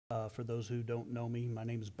For those who don't know me, my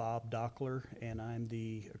name is Bob Dockler, and I'm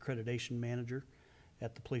the accreditation manager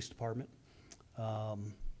at the police department.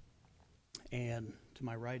 And to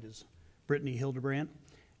my right is Brittany Hildebrand.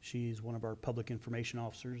 She's one of our public information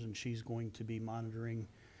officers, and she's going to be monitoring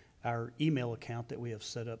our email account that we have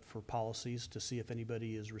set up for policies to see if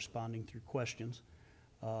anybody is responding through questions.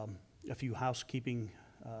 A few housekeeping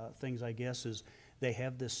things, I guess, is they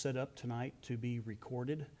have this set up tonight to be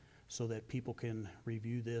recorded so that people can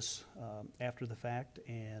review this after the fact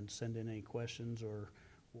and send in any questions or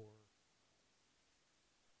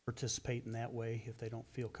participate in that way if they don't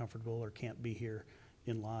feel comfortable or can't be here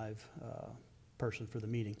in live person for the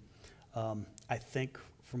meeting. I think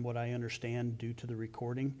from what I understand, due to the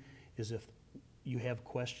recording, is if you have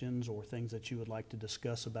questions or things that you would like to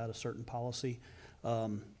discuss about a certain policy,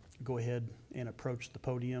 go ahead and approach the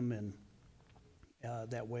podium, and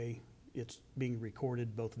that way it's being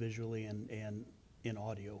recorded both visually and in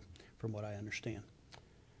audio, from what I understand.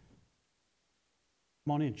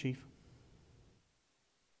 Come on in, Chief.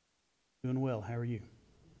 Doing well. How are you?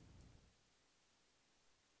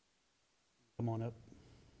 Come on up.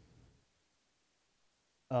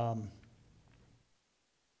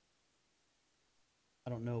 I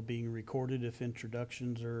don't know, being recorded, if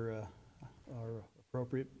introductions are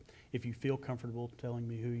appropriate. If you feel comfortable telling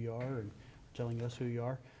me who you are and telling us who you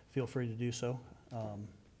are, feel free to do so.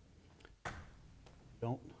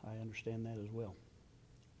 Don't, I understand that as well.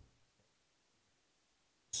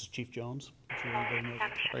 This is Chief Jones.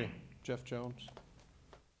 Hey, Geoff Jones.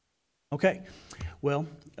 Okay, well,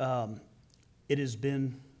 it has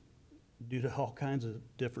been, due to all kinds of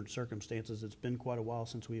different circumstances, it's been quite a while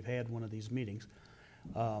since we've had one of these meetings.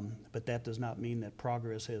 But that does not mean that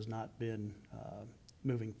progress has not been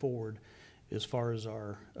moving forward as far as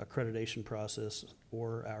our accreditation process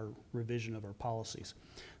or our revision of our policies.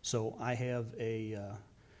 So I have I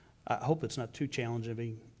hope it's not too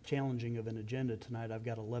challenging of an agenda tonight. I've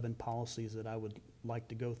got 11 policies that I would like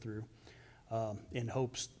to go through in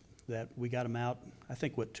hopes that we got them out, I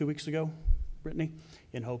think, 2 weeks ago, Brittany?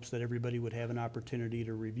 In hopes that everybody would have an opportunity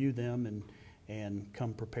to review them and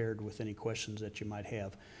come prepared with any questions that you might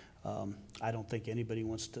have. I don't think anybody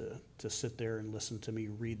wants to sit there and listen to me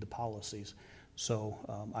read the policies, so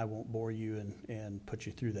I won't bore you and put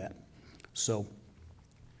you through that. So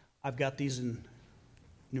I've got these in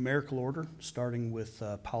numerical order, starting with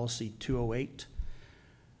policy 208,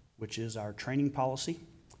 which is our training policy.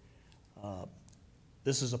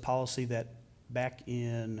 This is a policy that back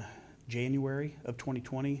in January of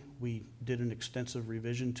 2020, we did an extensive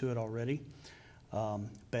revision to it already.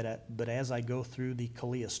 But as I go through the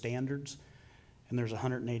CALIA standards, and there's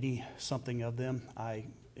 180 something of them, I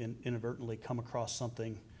inadvertently come across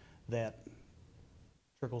something that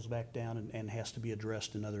trickles back down and has to be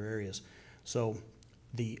addressed in other areas. So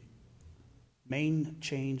the main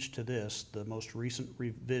change to this, the most recent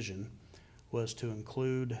revision, was to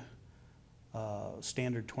include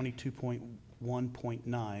standard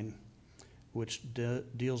 22.1.9, which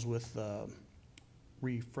deals with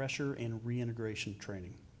refresher and reintegration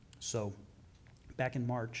training. So back in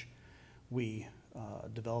March, we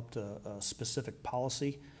developed a specific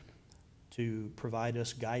policy to provide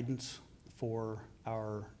us guidance for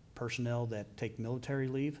our personnel that take military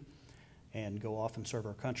leave and go off and serve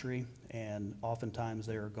our country, and oftentimes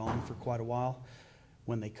they are gone for quite a while.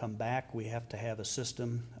 When they come back, we have to have a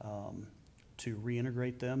system to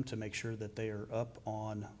reintegrate them, to make sure that they are up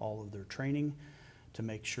on all of their training, to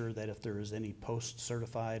make sure that if there is any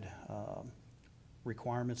post-certified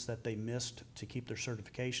requirements that they missed to keep their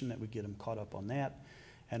certification, that we get them caught up on that,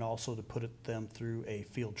 and also to put them through a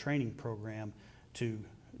field training program to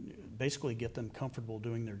basically get them comfortable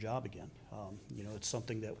doing their job again. You know, it's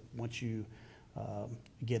something that once you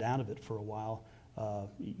get out of it for a while,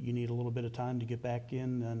 you need a little bit of time to get back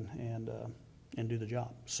in and do the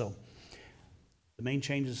job. So the main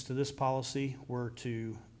changes to this policy were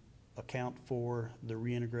to account for the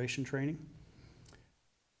reintegration training.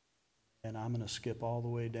 And I'm going to skip all the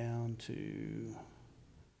way down to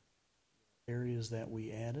areas that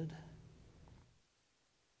we added.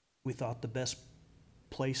 We thought the best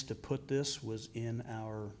place to put this was in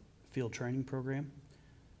our field training program.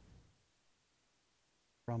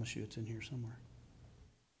 I promise you it's in here somewhere.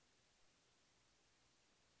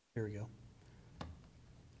 Here we go.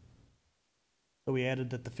 So we added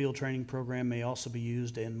that the field training program may also be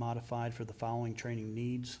used and modified for the following training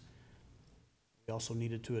needs. We also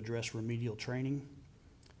needed to address remedial training,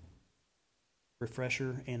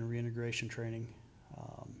 refresher, and reintegration training,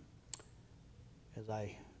 as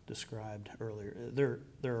I described earlier. There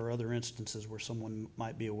are other instances where someone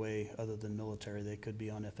might be away other than military. They could be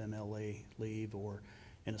on FMLA leave, or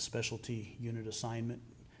in a specialty unit assignment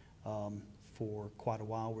for quite a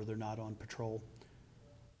while where they're not on patrol,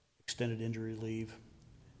 extended injury leave,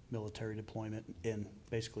 military deployment, and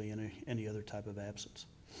basically any other type of absence.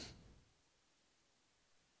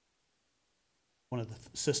 One of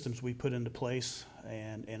the systems we put into place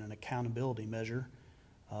and an accountability measure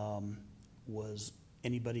was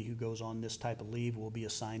anybody who goes on this type of leave will be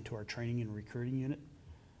assigned to our training and recruiting unit.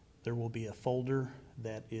 There will be a folder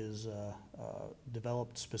that is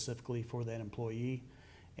developed specifically for that employee,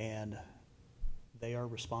 and they are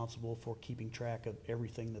responsible for keeping track of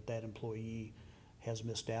everything that that employee has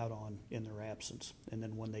missed out on in their absence. And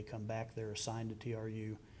then when they come back, they're assigned to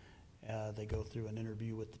TRU. They go through an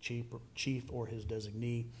interview with the chief or his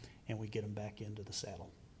designee, and we get them back into the saddle.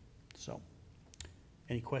 So,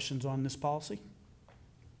 any questions on this policy?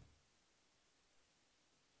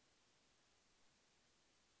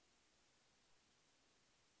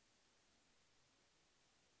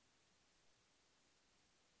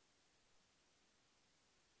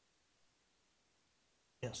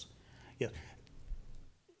 Yes. Yeah.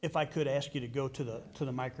 If I could ask you to go to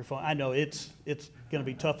the microphone. I know it's going to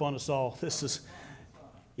be tough on us all. This is,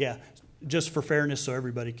 yeah, just for fairness so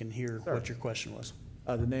everybody can hear what your question was.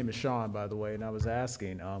 The name is Sean, by the way, and I was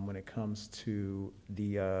asking when it comes to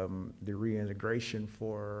the reintegration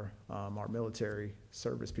for our military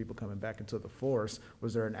service people coming back into the force,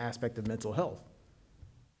 was there an aspect of mental health?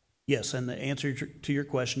 Yes, and the answer to your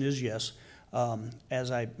question is yes.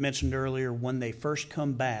 As I mentioned earlier, when they first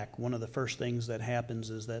come back, one of the first things that happens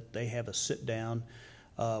is that they have a sit down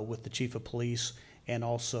with the chief of police and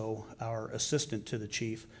also our assistant to the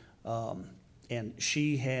chief. And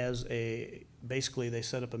she has basically they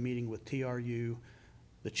set up a meeting with TRU,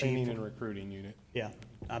 the chief. Training and recruiting unit. Yeah,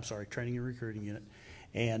 I'm sorry, training and recruiting unit.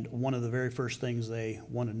 And one of the very first things they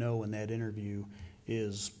want to know in that interview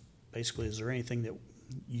is basically, is there anything that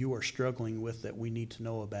you are struggling with that we need to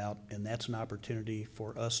know about? And that's an opportunity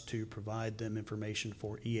for us to provide them information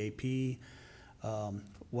for EAP.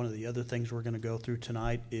 One of the other things we're going to go through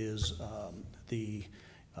tonight is the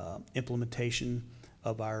implementation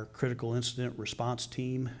of our critical incident response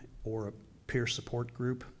team or a peer support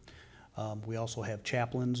group. We also have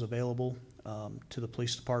chaplains available to the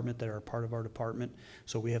police department that are part of our department.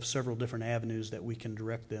 So we have several different avenues that we can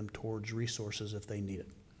direct them towards resources if they need it.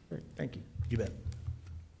 Great, thank you. You bet.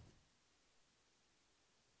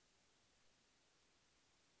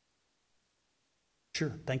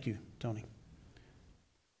 Sure, thank you, Tony.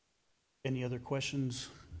 Any other questions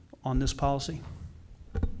on this policy?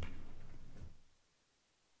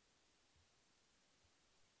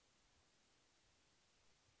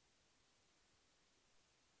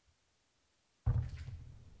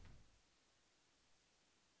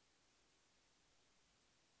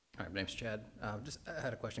 Hi, my name's Chad. I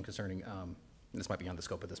had a question concerning, this might be on the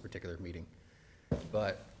scope of this particular meeting,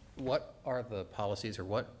 but what are the policies or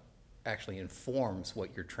what actually informs what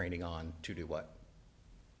you're training on to do what?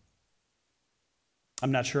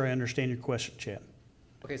 I'm not sure I understand your question, Chad.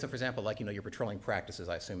 Okay, so for example, like, your patrolling practices,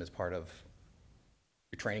 I assume, is part of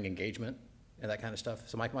your training engagement and that kind of stuff.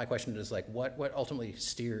 So my question is, like, what ultimately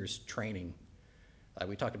steers training?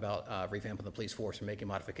 We talked about revamping the police force and making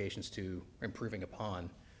modifications to improving upon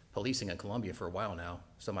policing in Columbia for a while now.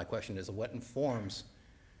 So my question is, what informs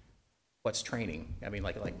what's training? I mean,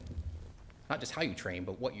 like not just how you train,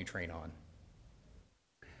 but what you train on.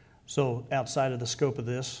 So outside of the scope of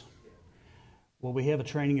this, well, we have a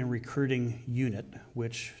training and recruiting unit,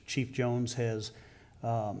 which Chief Jones has,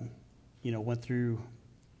 went through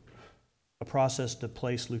a process to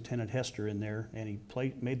place Lieutenant Hester in there, and he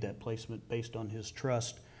made that placement based on his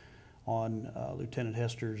trust on Lieutenant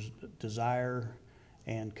Hester's desire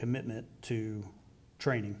and commitment to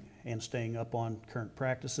training and staying up on current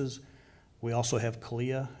practices. We also have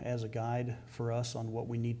CALEA as a guide for us on what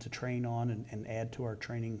we need to train on and add to our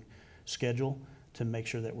training schedule to make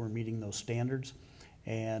sure that we're meeting those standards.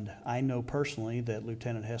 And I know personally that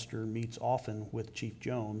Lieutenant Hester meets often with Chief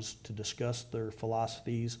Jones to discuss their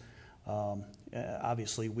philosophies.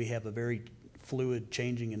 Obviously, we have a very fluid,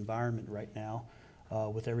 changing environment right now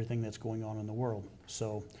with everything that's going on in the world.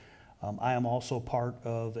 So I am also part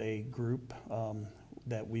of a group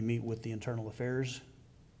that we meet with the Internal Affairs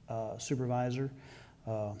supervisor.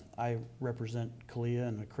 I represent CALEA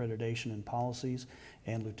and accreditation and policies,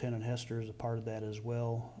 and Lieutenant Hester is a part of that as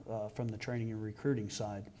well from the training and recruiting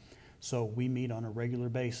side. So we meet on a regular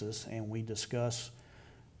basis and we discuss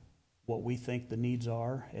what we think the needs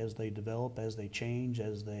are as they develop, as they change,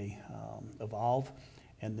 as they evolve,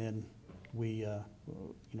 and then we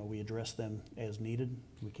address them as needed.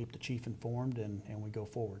 We keep the chief informed and we go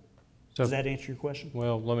forward. So, does that answer your question?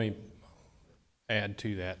 Well, let me add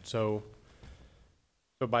to that. So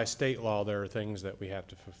by state law, there are things that we have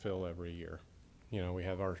to fulfill every year. You know, we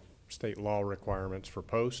have our state law requirements for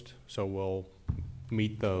post, so we'll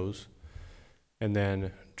meet those. And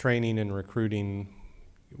then training and recruiting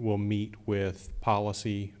will meet with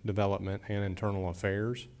policy development and internal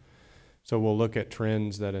affairs. So we'll look at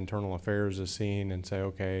trends that internal affairs is seeing and say,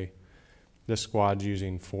 okay, this squad's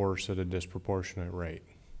using force at a disproportionate rate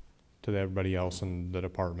to everybody else in the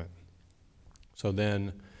department. So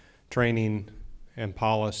then training and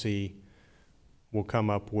policy will come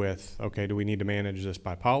up with, okay, do we need to manage this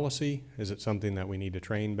by policy? Is it something that we need to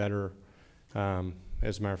train better?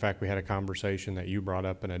 As a matter of fact, we had a conversation that you brought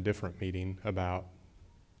up in a different meeting about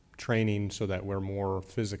training so that we're more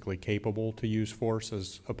physically capable to use force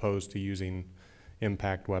as opposed to using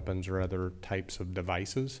impact weapons or other types of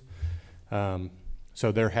devices.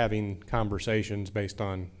 So they're having conversations based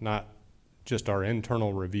on not just our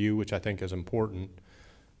internal review, which I think is important,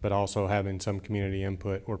 but also having some community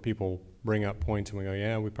input where people bring up points and we go,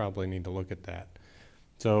 yeah, we probably need to look at that.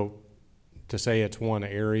 So to say it's one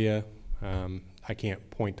area, I can't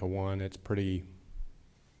point to one. It's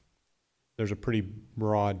there's a pretty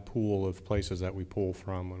broad pool of places that we pull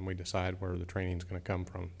from when we decide where the training is going to come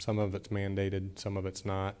from. Some of it's mandated, some of it's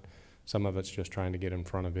not. Some of it's just trying to get in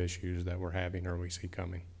front of issues that we're having or we see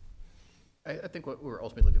coming. I think what we're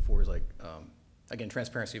ultimately looking for is like, again,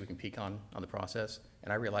 transparency we can peak on the process.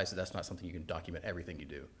 And I realize that that's not something you can document everything you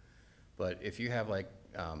do. But if you have like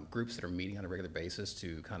groups that are meeting on a regular basis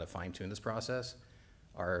to kind of fine tune this process,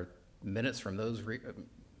 are minutes from those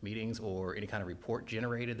meetings or any kind of report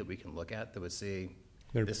generated that we can look at that would say,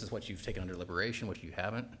 this is what you've taken under deliberation, what you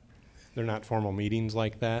haven't? They're not formal meetings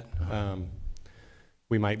like that.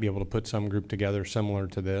 We might be able to put some group together similar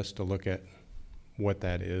to this to look at what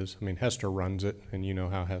that is. I mean, Hester runs it, and you know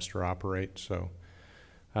how Hester operates, so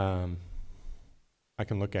I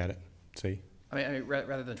can look at it, see. I mean,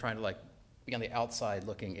 rather than trying to like be on the outside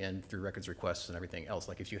looking in through records requests and everything else,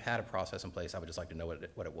 like if you had a process in place, I would just like to know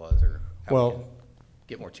what it was or how we can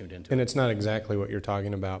get more tuned into it. And it's not exactly what you're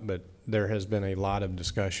talking about, but there has been a lot of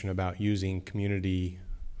discussion about using community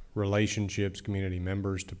relationships, community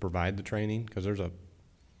members to provide the training, because there's a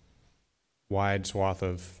wide swath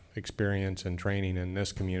of experience and training in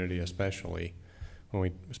this community, especially when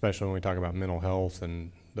we talk about mental health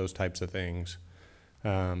and those types of things.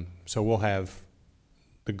 So we'll have,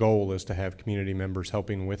 the goal is to have community members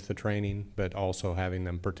helping with the training, but also having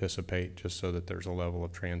them participate just so that there's a level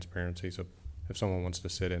of transparency. So if someone wants to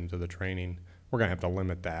sit into the training, we're gonna have to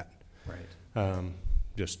limit that. Right.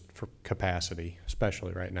 Just for capacity,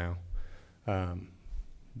 especially right now.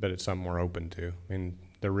 But it's something we're open to. I mean,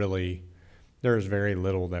 there is very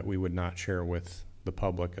little that we would not share with the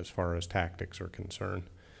public as far as tactics are concerned.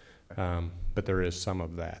 But there is some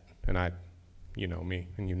of that. And you know me,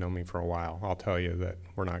 and you've known me for a while. I'll tell you that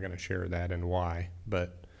we're not going to share that and why.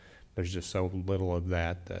 But there's just so little of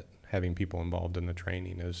that having people involved in the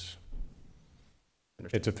training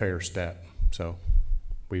it's a fair step. So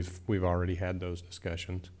we've already had those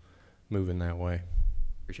discussions moving that way.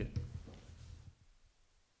 Appreciate it.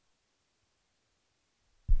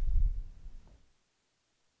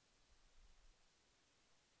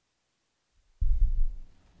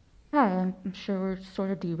 Hi, I'm sure we're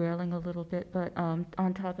sort of derailing a little bit, but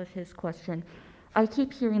on top of his question, I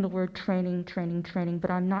keep hearing the word training, training, training, but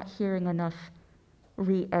I'm not hearing enough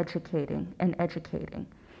re-educating and educating.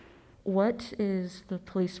 What is the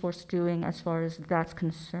police force doing as far as that's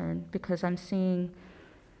concerned? Because I'm seeing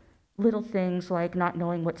little things like not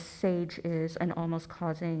knowing what SAGE is and almost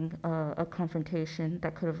causing a confrontation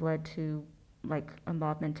that could have led to like a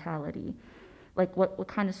mob mentality. Like what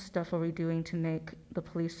kind of stuff are we doing to make the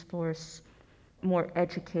police force more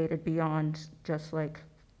educated beyond just like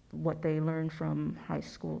what they learn from high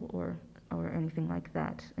school or anything like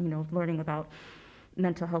that? You know, learning about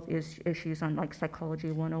mental health issues on like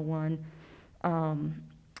Psychology 101,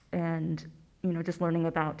 and you know, just learning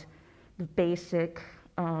about the basic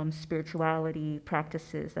spirituality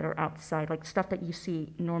practices that are outside, like stuff that you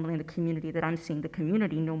see normally in the community that I'm seeing the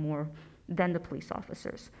community know more than the police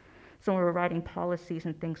officers. So when we're writing policies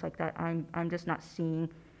and things like that, I'm just not seeing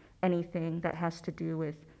anything that has to do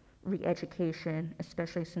with re-education,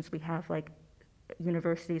 especially since we have like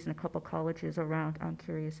universities and a couple colleges around. I'm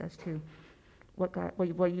curious as to what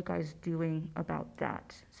are you guys doing about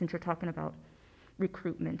that, since you're talking about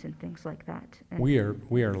recruitment and things like that. And we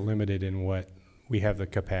are limited in what we have the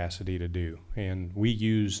capacity to do, and we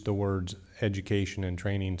use the words education and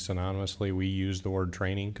training synonymously. We use the word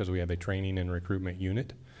training because we have a training and recruitment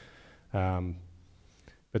unit.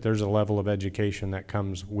 But there's a level of education that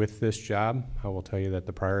comes with this job. I will tell you that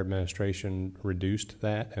the prior administration reduced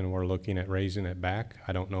that, and we're looking at raising it back.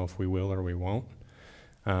 I don't know if we will or we won't,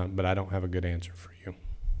 but I don't have a good answer for you.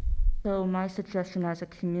 So my suggestion as a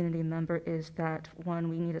community member is that, one,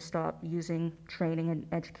 we need to stop using training and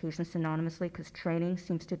education synonymously, because training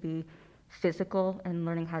seems to be physical and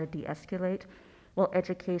learning how to de-escalate, while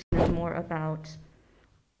education is more about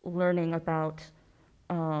learning about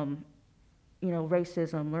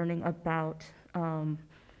racism, learning about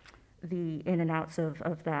the in and outs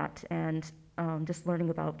of that, and just learning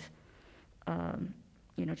about,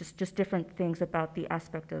 just different things about the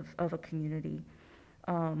aspect of a community.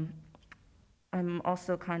 I'm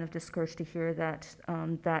also kind of discouraged to hear that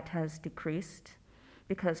that has decreased,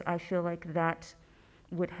 because I feel like that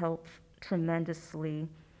would help tremendously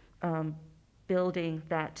building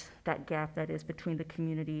that gap that is between the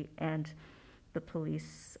community and the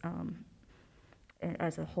police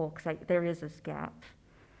as a whole, because there is this gap.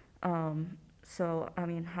 So, I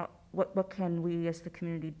mean, what can we as the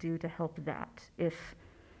community do to help that if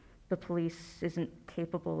the police isn't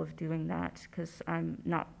capable of doing that? Because I'm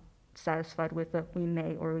not satisfied with that. We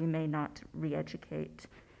may or we may not re-educate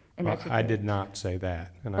and Well, educate. I did not say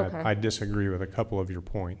that, and Okay. I disagree with a couple of your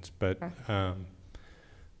points, but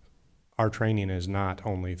our training is not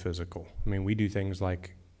only physical. I mean, we do things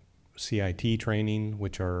like CIT training,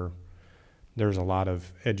 there's a lot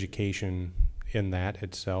of education in that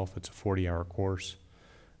itself. It's a 40-hour course.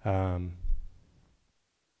 And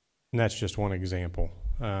that's just one example.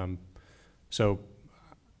 So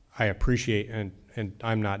I appreciate, and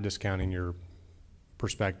I'm not discounting your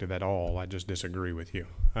perspective at all. I just disagree with you.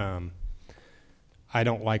 I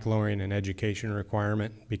don't like lowering an education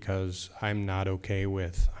requirement because I'm not okay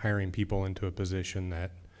with hiring people into a position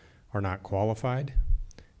that are not qualified.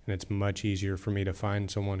 And it's much easier for me to find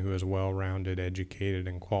someone who is well-rounded, educated,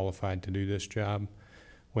 and qualified to do this job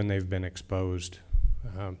when they've been exposed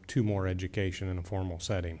to more education in a formal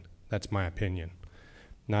setting. That's my opinion.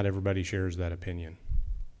 Not everybody shares that opinion.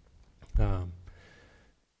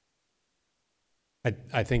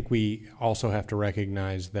 I think we also have to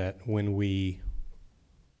recognize that when we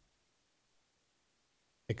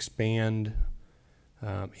expand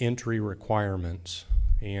entry requirements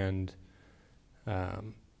and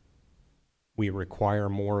we require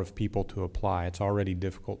more of people to apply. It's already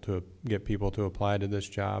difficult to get people to apply to this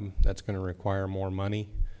job. That's going to require more money,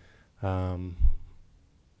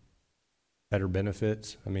 better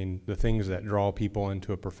benefits. I mean, the things that draw people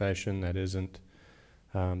into a profession that isn't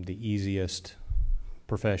the easiest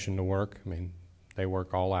profession to work. I mean, they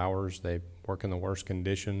work all hours. They work in the worst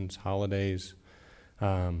conditions, holidays.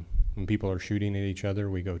 When people are shooting at each other,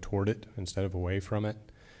 we go toward it instead of away from it.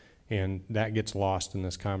 And that gets lost in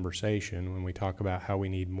this conversation when we talk about how we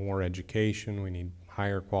need more education, we need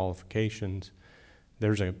higher qualifications.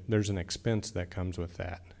 There's an expense that comes with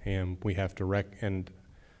that, and we have to and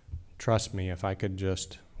trust me, if I could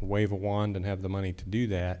just wave a wand and have the money to do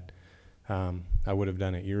that, I would have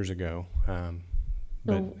done it years ago.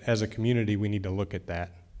 But as a community, we need to look at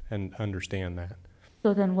that and understand that.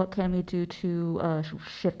 So then what can we do to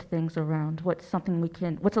shift things around? What's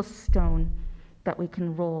a stone that we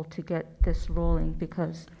can roll to get this rolling?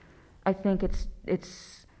 Because I think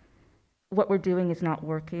it's what we're doing is not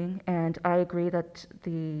working, and I agree that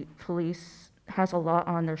the police has a lot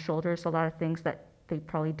on their shoulders, a lot of things that they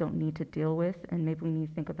probably don't need to deal with, and maybe we need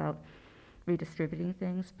to think about redistributing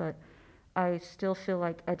things, but I still feel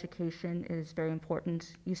like education is very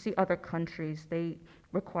important. You see other countries, they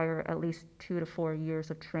require at least 2 to 4 years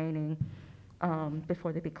of training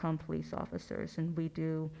before they become police officers, and we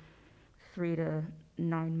do 3 to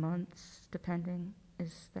 9 months, depending.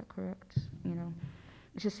 Is that correct?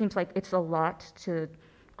 It just seems like it's a lot to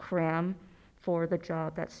cram for the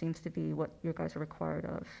job that seems to be what you guys are required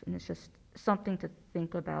of, and it's just something to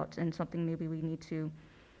think about and something maybe we need to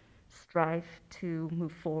strive to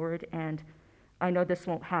move forward. And I know this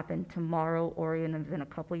won't happen tomorrow or even in a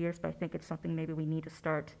couple of years, but I think it's something maybe we need to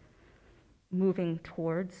start moving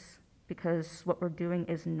towards, because what we're doing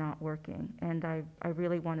is not working. And I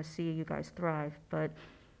really want to see you guys thrive, but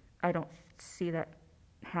I don't see that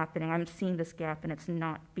happening. I'm seeing this gap and it's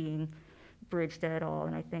not being bridged at all.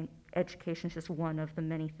 And I think education is just one of the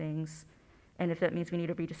many things. And if that means we need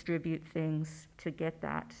to redistribute things to get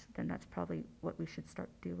that, then that's probably what we should start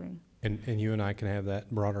doing. And you and I can have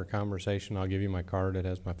that broader conversation. I'll give you my card. It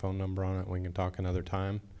has my phone number on it. We can talk another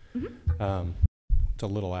time. Mm-hmm. It's a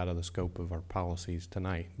little out of the scope of our policies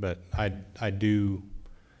tonight, but I do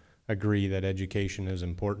agree that education is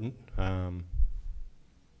important.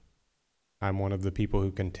 I'm one of the people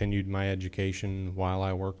who continued my education while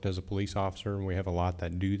I worked as a police officer, and we have a lot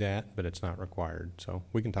that do that, but it's not required. So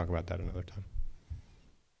we can talk about that another time.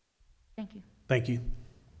 Thank you. Thank you.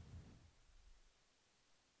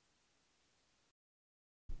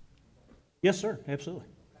 Yes, sir, absolutely.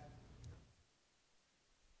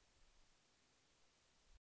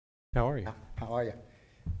 How are you? How are you?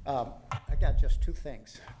 I got just two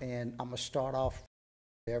things, and I'm gonna start off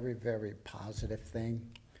very, very positive thing.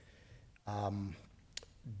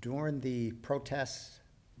 During the protests,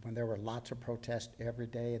 when there were lots of protests every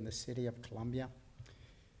day in the city of Columbia,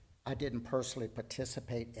 I didn't personally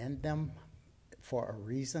participate in them for a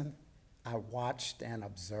reason. I watched and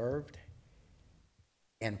observed,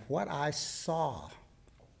 and what I saw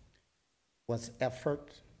was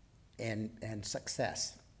effort and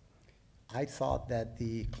success. I thought that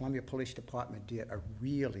the Columbia Police Department did a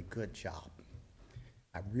really good job.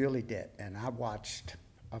 I really did, and I watched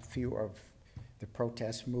a few of the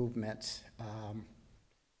protest movements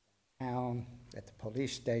down at the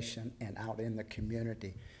police station and out in the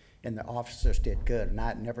community, and the officers did good, and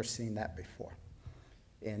I'd never seen that before.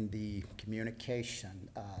 In the communication,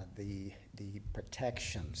 the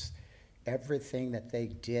protections, everything that they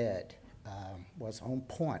did was on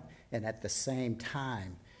point, and at the same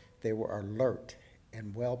time, they were alert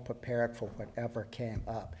and well prepared for whatever came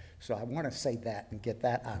up. So I want to say that and get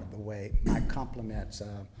that out of the way. My compliments.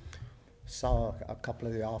 Saw a couple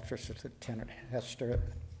of the officers, Lieutenant Hester.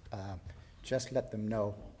 Just let them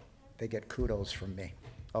know they get kudos from me,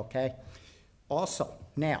 okay? Also,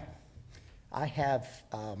 now, I have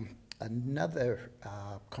another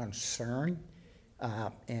concern,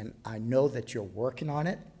 and I know that you're working on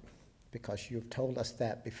it because you've told us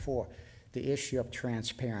that before, the issue of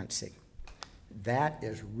transparency. That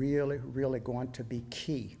is really, really going to be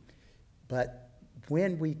key. But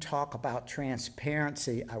when we talk about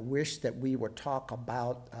transparency, I wish that we would talk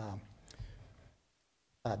about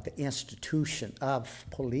the institution of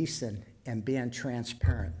policing and being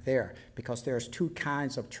transparent there, because there's two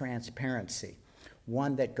kinds of transparency.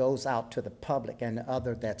 One that goes out to the public and the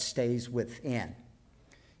other that stays within.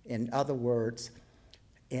 In other words,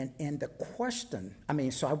 and the question, I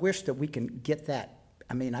mean, so I wish that we can get that.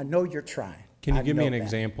 I mean, I know you're trying. Can you give me an that.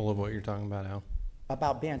 example of what you're talking about, Al?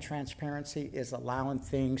 About being transparency is allowing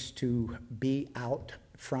things to be out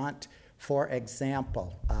front. For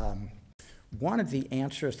example, one of the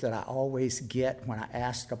answers that I always get when I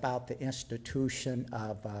ask about the institution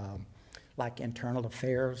of like internal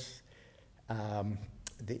affairs,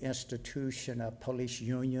 the institution of police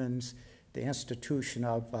unions, the institution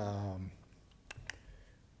of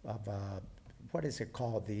what is it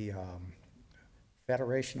called, the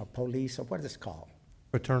Federation of Police, or what is it called?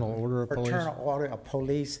 Fraternal Order of Police? Fraternal Order of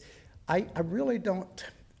Police. I really don't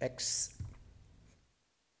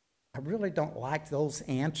like those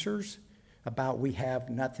answers about we have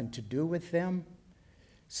nothing to do with them,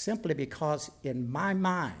 simply because in my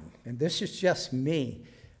mind, and this is just me,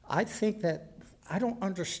 I think that I don't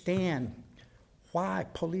understand why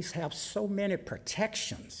police have so many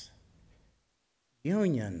protections.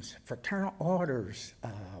 Unions, fraternal orders,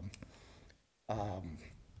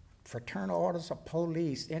 fraternal orders of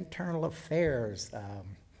police, internal affairs,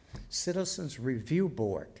 citizens review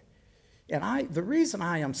board. And the reason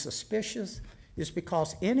I am suspicious is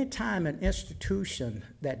because anytime an institution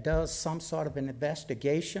that does some sort of an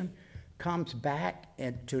investigation comes back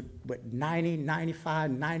with 90,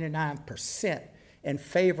 95, 99% in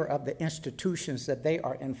favor of the institutions that they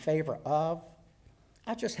are in favor of,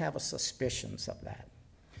 I just have a suspicions of that.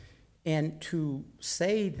 And to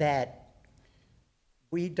say that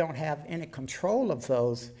we don't have any control of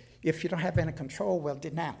those, if you don't have any control, well,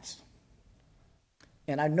 denounce.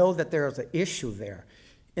 And I know that there is an issue there.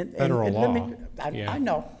 Federal law. I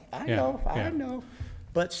know.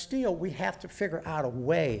 But still, we have to figure out a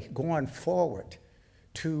way going forward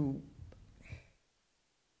to,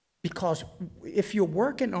 because if you're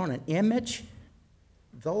working on an image,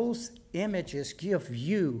 those images give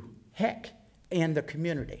you heck in the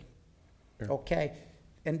community, sure. Okay?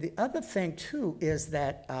 And the other thing, too, is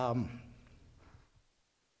that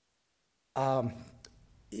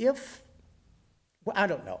I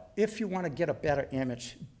don't know, if you want to get a better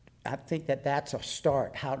image, I think that that's a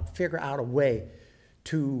start, how to figure out a way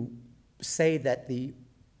to say that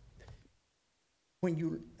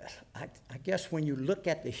I guess when you look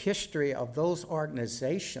at the history of those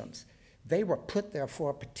organizations, they were put there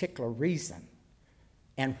for a particular reason.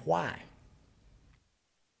 And why?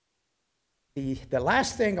 The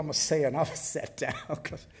last thing I'm going to say, and I'll sit down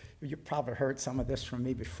because you probably heard some of this from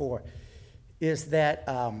me before, is that,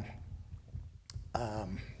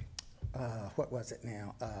 what was it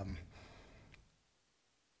now?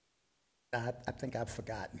 I think I've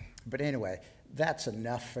forgotten. But anyway, that's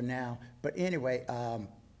enough for now. But anyway,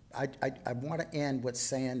 I want to end with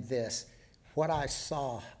saying this. What I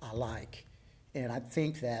saw, I like. And I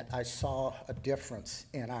think that I saw a difference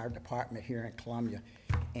in our department here in Columbia.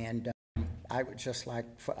 And I would just like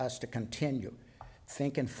for us to continue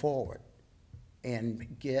thinking forward and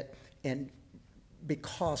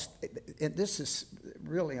because, and this is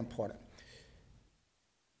really important,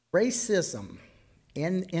 racism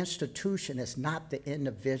in the institution is not the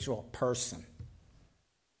individual person.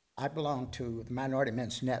 I belong to the Minority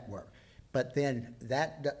Men's Network, but then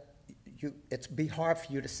it's be hard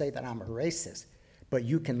for you to say that I'm a racist, but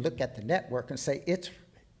you can look at the network and say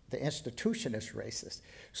the institution is racist.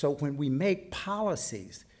 So when we make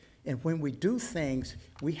policies and when we do things,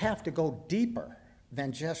 we have to go deeper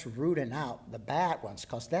than just rooting out the bad ones,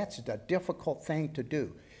 because that's the difficult thing to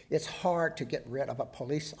do. It's hard to get rid of a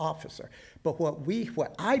police officer. But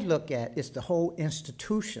what I look at is the whole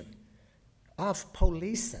institution of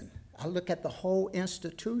policing. I look at the whole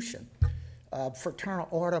institution of Fraternal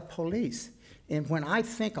Order of Police. And when I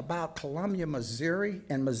think about Columbia, Missouri,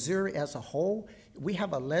 and Missouri as a whole, we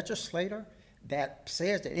have a legislator that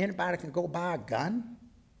says that anybody can go buy a gun.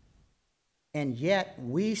 And yet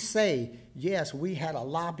we say, yes, we had a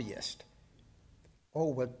lobbyist. Oh,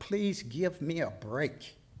 well, please give me a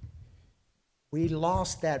break. We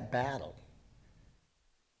lost that battle.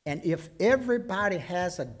 And if everybody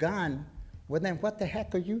has a gun, well, then what the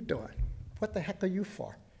heck are you doing? What the heck are you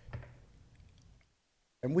for?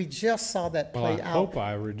 And we just saw that play out. I hope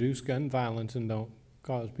I reduce gun violence and don't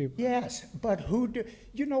cause people. Yes, but who do,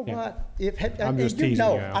 you know what? I'm just teasing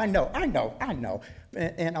you out. I know.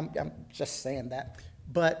 And I'm just saying that.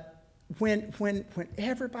 But when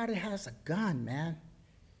everybody has a gun, man,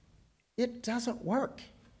 it doesn't work.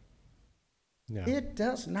 No. It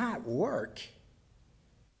does not work.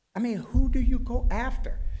 I mean, who do you go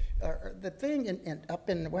after? The thing up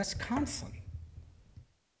in Wisconsin,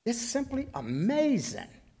 it's simply amazing.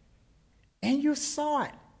 And you saw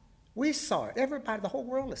it. We saw it. Everybody, the whole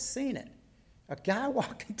world has seen it. A guy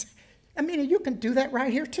walking. I mean, you can do that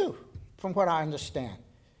right here too, from what I understand.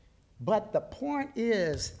 But the point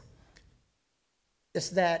is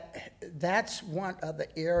that that's one of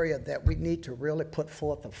the areas that we need to really put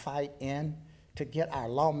forth a fight in to get our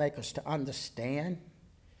lawmakers to understand.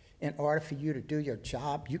 In order for you to do your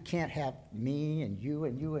job, you can't have me and you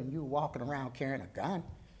and you and you walking around carrying a gun.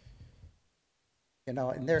 You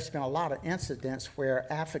know, and there's been a lot of incidents where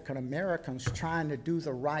African Americans trying to do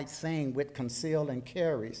the right thing with conceal and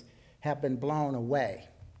carries have been blown away.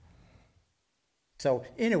 So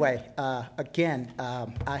anyway, again,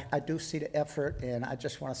 I do see the effort, and I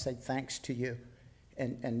just want to say thanks to you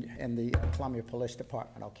and the Columbia Police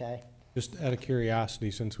Department, okay? Just out of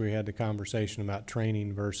curiosity, since we had the conversation about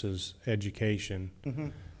training versus education,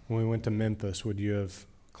 when we went to Memphis, would you have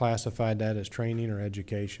classified that as training or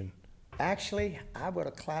education? Actually, I would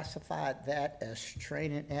have classified that as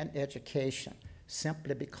training and education,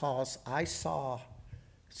 simply because I saw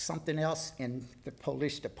something else in the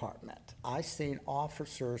police department. I seen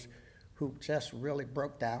officers who just really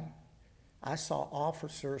broke down. I saw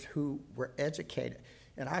officers who were educated.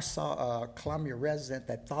 And I saw a Columbia resident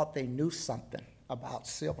that thought they knew something about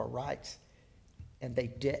civil rights, and they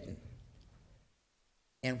didn't.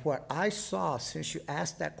 And what I saw, since you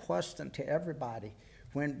asked that question to everybody,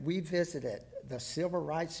 when we visited the Civil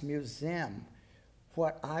Rights Museum,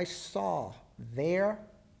 what I saw there,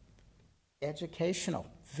 educational,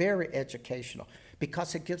 very educational,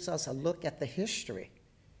 because it gives us a look at the history.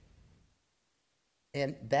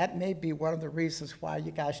 And that may be one of the reasons why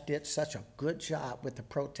you guys did such a good job with the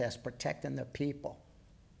protest, protecting the people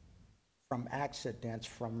from accidents,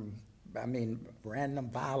 from, random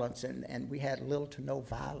violence, and we had little to no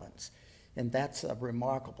violence. And that's a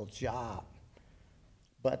remarkable job.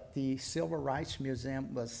 But the Civil Rights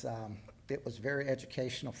Museum was, it was very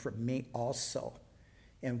educational for me also.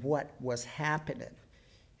 And what was happening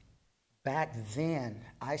back then,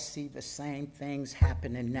 I see the same things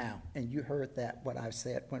happening now. And you heard that, what I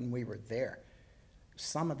said when we were there.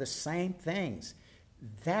 Some of the same things.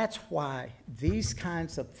 That's why these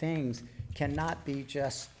kinds of things cannot be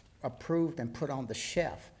just approved and put on the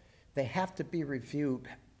shelf. They have to be reviewed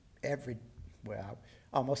I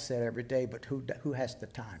almost said every day, but who has the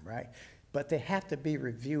time, right? But they have to be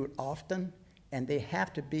reviewed often, and there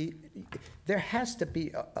has to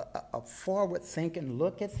be a forward-thinking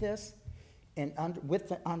look at this, and with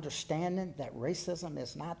the understanding that racism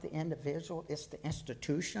is not the individual, it's the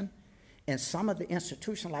institution. And some of the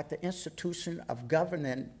institutions, like the institution of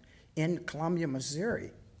governing in Columbia,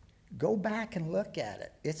 Missouri, go back and look at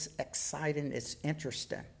it. It's exciting, it's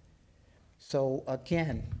interesting. So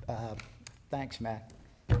again, thanks, Matt.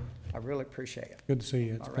 I really appreciate it. Good to see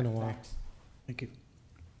you. It's All been a right, while. thanks. Thank you.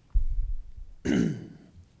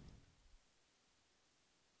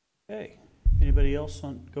 Okay, anybody else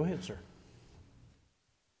on, go ahead, sir.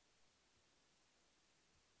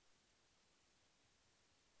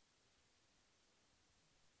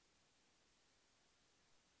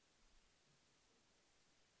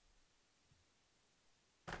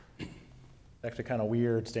 Actually kind of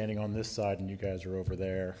weird standing on this side and you guys are over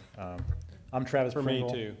there. I'm Travis For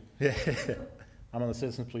Pringle. me too. I'm on the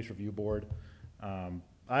Citizens Police Review Board.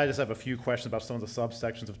 I just have a few questions about some of the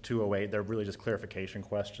subsections of 208. They're really just clarification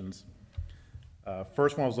questions.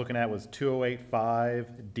 First one I was looking at was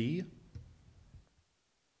 2085D.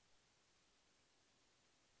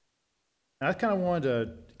 And I kind of wanted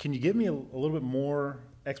to, can you give me a little bit more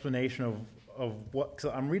explanation of what,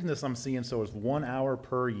 because I'm reading this, I'm seeing, so it's 1 hour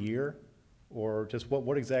per year, or just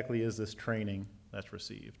what exactly is this training that's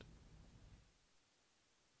received?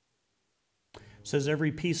 Says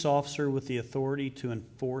every peace officer with the authority to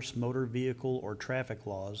enforce motor vehicle or traffic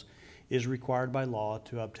laws is required by law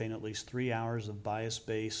to obtain at least 3 hours of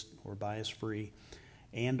bias-based or bias-free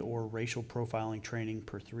and or racial profiling training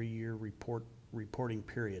per 3-year reporting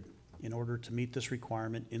period. In order to meet this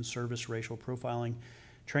requirement, in-service racial profiling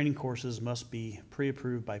training courses must be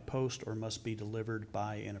pre-approved by post or must be delivered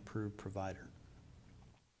by an approved provider.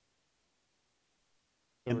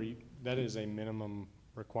 So that is a minimum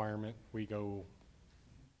requirement. We do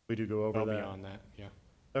go over well that. beyond that, yeah.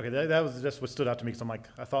 Okay, that was just what stood out to me, because I'm like,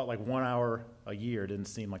 I thought like 1 hour a year didn't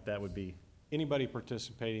seem like that would be. Anybody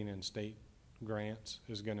participating in state grants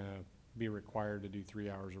is gonna be required to do 3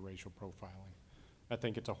 hours of racial profiling. I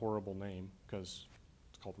think it's a horrible name because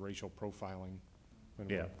it's called racial profiling.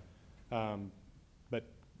 Yeah. But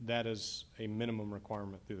that is a minimum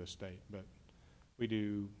requirement through the state. But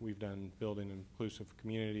we've done building inclusive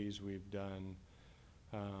communities. We've done,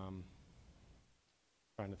 trying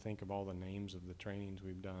to think of all the names of the trainings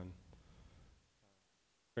we've done.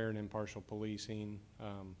 Fair and impartial policing.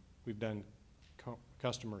 We've done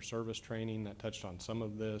customer service training that touched on some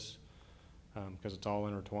of this because it's all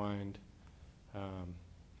intertwined.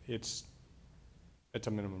 It's a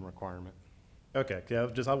minimum requirement. Okay, yeah,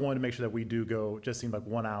 I wanted to make sure that we do go, it just seemed like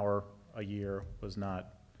 1 hour a year was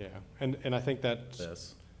not Yeah, and I think that's,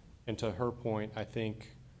 this. and to her point, I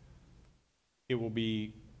think it would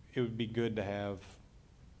be good to have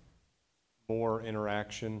more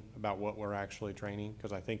interaction about what we're actually training,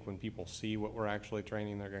 because I think when people see what we're actually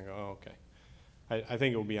training, they're gonna go, oh, okay. I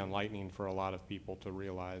think it will be enlightening for a lot of people to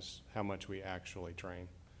realize how much we actually train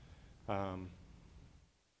and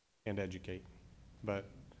educate. But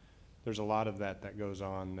there's a lot of that goes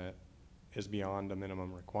on that is beyond a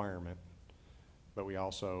minimum requirement. But we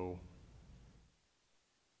also,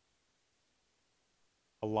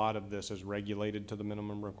 a lot of this is regulated to the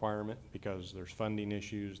minimum requirement because there's funding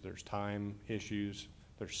issues, there's time issues,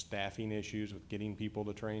 there's staffing issues with getting people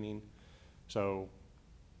to training. So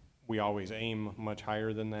we always aim much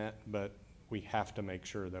higher than that, but we have to make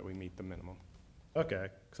sure that we meet the minimum. Okay,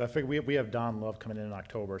 because I figure we have Don Love coming in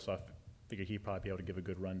October, so I figure he'd probably be able to give a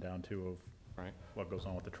good rundown too of Right. what goes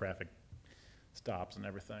on with the traffic stops and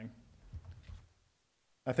everything.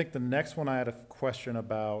 I think the next one I had a question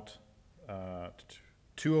about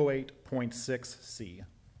 208.6C.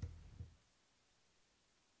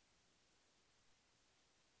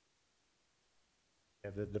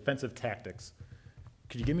 Yeah, the defensive tactics.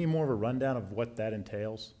 Could you give me more of a rundown of what that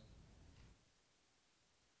entails?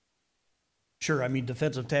 Sure. I mean,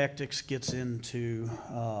 defensive tactics gets into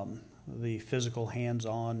the physical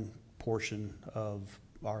hands-on portion of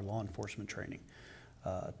our law enforcement training.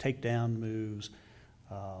 Takedown moves,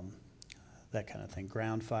 that kind of thing.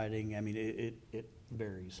 Ground fighting. I mean, it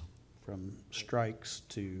varies from strikes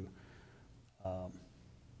to.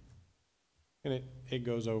 And it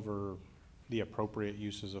goes over the appropriate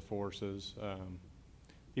uses of forces.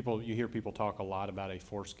 You hear people talk a lot about a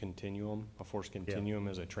force continuum. A force continuum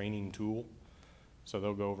is a training tool. So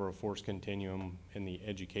they'll go over a force continuum in the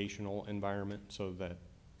educational environment so that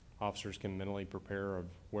officers can mentally prepare of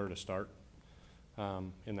where to start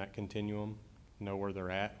in that continuum, know where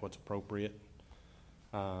they're at, what's appropriate.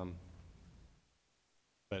 But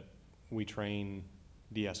we train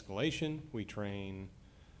de-escalation, we train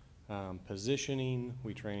positioning,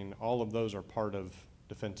 we train, all of those are part of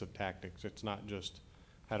defensive tactics. It's not just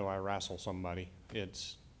how do I wrestle somebody.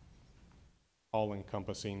 It's all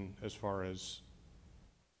encompassing as far as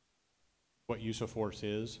what use of force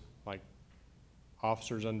is. Like,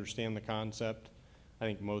 officers understand the concept. I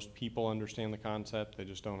think most people understand the concept, they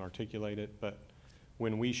just don't articulate it. But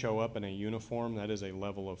when we show up in a uniform, that is a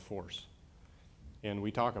level of force. And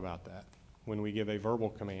we talk about that. When we give a verbal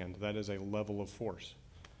command, that is a level of force.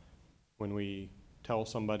 When we tell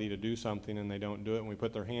somebody to do something and they don't do it, and we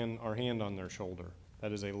put our hand on their shoulder,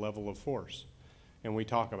 that is a level of force. And we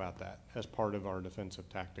talk about that as part of our defensive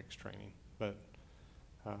tactics training. But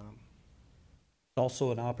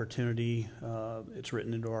Also an opportunity, it's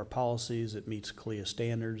written into our policies, it meets CLIA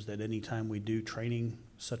standards, that anytime we do training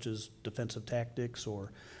such as defensive tactics,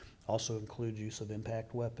 or also includes use of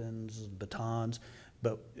impact weapons, batons,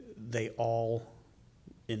 but they all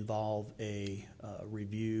involve a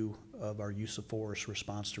review of our use of force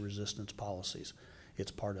response to resistance policies.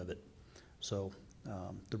 It's part of it. So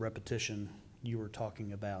the repetition you were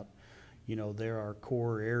talking about, you know, there are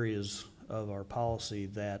core areas of our policy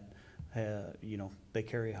that you know, they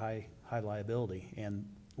carry high liability, and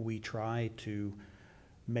we try to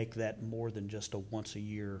make that more than just a once a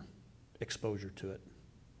year exposure to it.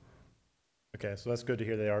 Okay, so that's good to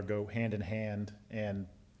hear they are go hand in hand, and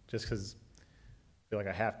just because I feel like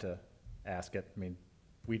I have to ask it, I mean,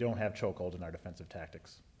 we don't have chokeholds in our defensive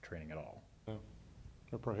tactics training at all. no,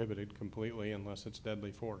 they're prohibited completely unless it's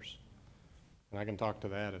deadly force. And I can talk to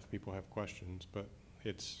that if people have questions, but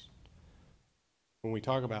it's, when we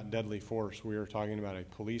talk about deadly force, we are talking about a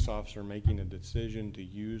police officer making a decision to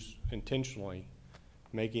use, intentionally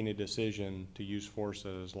making a decision to use force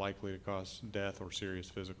that is likely to cause death or serious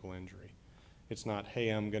physical injury. It's not, hey,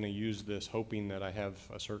 I'm going to use this hoping that I have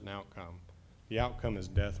a certain outcome. The outcome is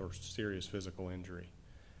death or serious physical injury.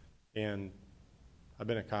 And I've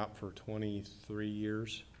been a cop for 23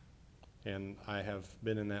 years, and I have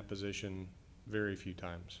been in that position very few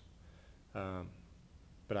times.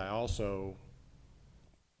 But I also,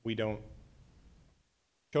 we don't,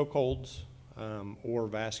 chokeholds or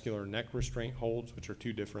vascular neck restraint holds, which are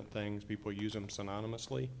two different things. People use them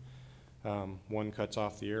synonymously. One cuts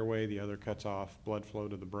off the airway, the other cuts off blood flow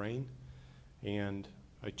to the brain. And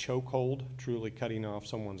a chokehold, truly cutting off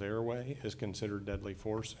someone's airway, is considered deadly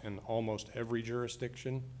force in almost every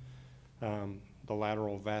jurisdiction. The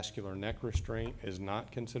lateral vascular neck restraint is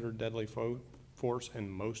not considered deadly force in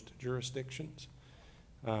most jurisdictions.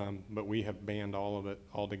 But we have banned all of it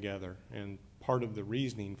altogether. And part of the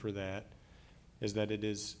reasoning for that is that it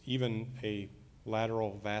is even a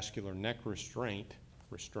lateral vascular neck restraint,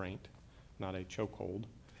 not a chokehold,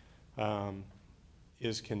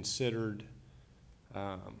 is considered,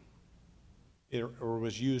 or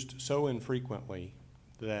was used so infrequently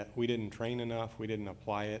that we didn't train enough, we didn't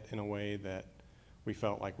apply it in a way that we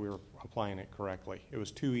felt like we were applying it correctly. It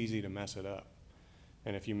was too easy to mess it up.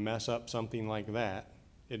 And if you mess up something like that,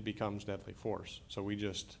 it becomes deadly force. So we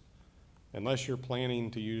just, unless you're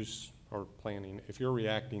planning to use, or planning, if you're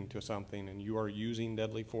reacting to something and you are using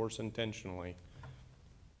deadly force intentionally,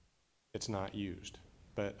 it's not used.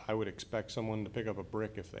 But I would expect someone to pick up a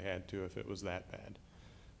brick if they had to, if it was that bad.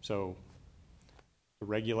 So to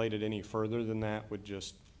regulate it any further than that would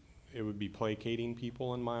just, it would be placating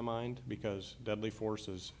people in my mind, because deadly force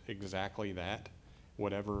is exactly that.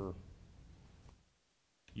 Whatever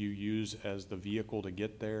you use as the vehicle to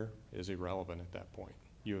get there is irrelevant at that point.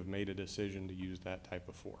 You have made a decision to use that type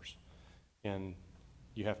of force. And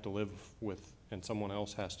you have to live with, and someone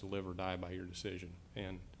else has to live or die by your decision.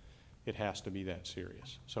 And it has to be that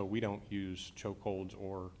serious. So we don't use chokeholds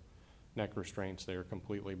or neck restraints. They are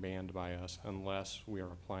completely banned by us unless we are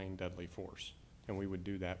applying deadly force. And we would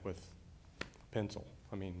do that with pencil.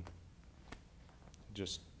 I mean,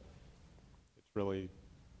 just, it's really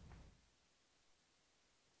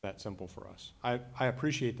that simple for us. I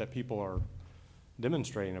appreciate that people are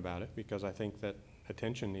demonstrating about it, because I think that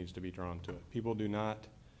attention needs to be drawn to it. People do not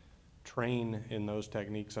train in those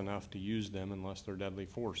techniques enough to use them unless they're deadly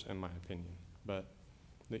force, in my opinion. But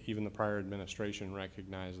even the prior administration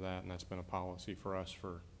recognized that, and that's been a policy for us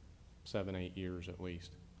for 7-8 years at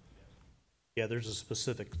least. Yeah, there's a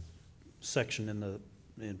specific section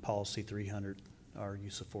in policy 300, our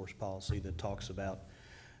use of force policy, that talks about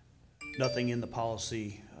nothing in the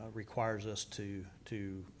policy requires us to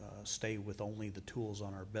stay with only the tools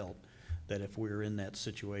on our belt. That if we're in that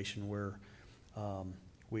situation where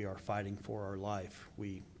we are fighting for our life,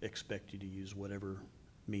 we expect you to use whatever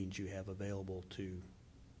means you have available to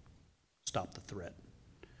stop the threat.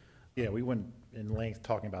 Yeah, we went in length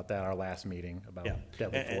talking about that our last meeting, about Yeah.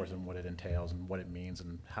 deadly force and what it entails and what it means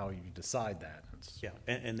and how you decide that. Yeah,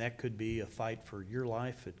 and that could be a fight for your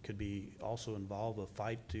life. It could be also involve a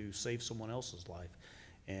fight to save someone else's life.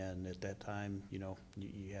 And at that time, you know,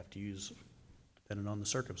 you have to use, depending on the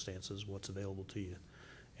circumstances, what's available to you.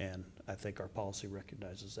 And I think our policy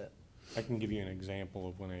recognizes that. I can give you an example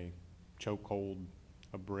of when a chokehold,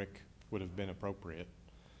 a brick, would have been appropriate.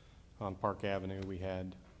 On Park Avenue, we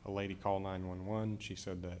had a lady called 911. She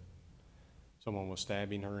said that someone was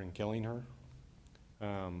stabbing her and killing her.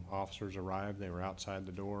 Officers arrived. They were outside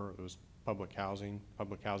the door. It was public housing.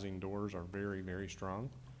 Public housing doors are very, very strong.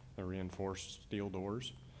 They're reinforced steel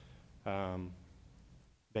doors.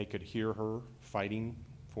 They could hear her fighting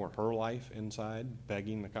for her life inside,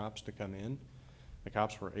 begging the cops to come in. The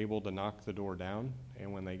cops were able to knock the door down,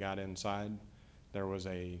 and when they got inside, there was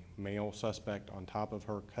a male suspect on top of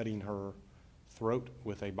her cutting her throat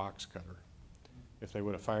with a box cutter. If they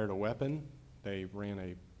would have fired a weapon, they ran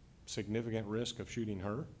a significant risk of shooting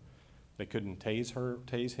her. They couldn't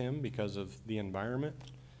tase him because of the environment.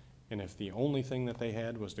 And if the only thing that they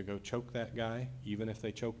had was to go choke that guy, even if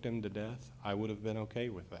they choked him to death, I would have been okay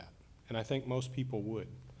with that. And I think most people would.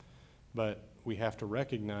 But we have to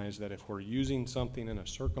recognize that if we're using something in a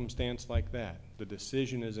circumstance like that, the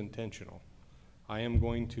decision is intentional. I am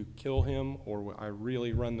going to kill him, or I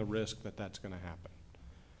really run the risk that that's going to happen.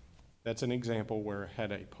 That's an example where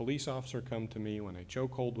had a police officer come to me when a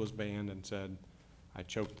chokehold was banned and said, I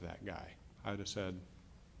choked that guy, I would have said,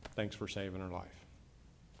 thanks for saving her life.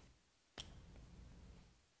 I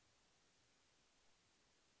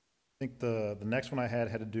think the next one I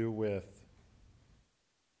had to do with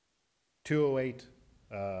 208-11.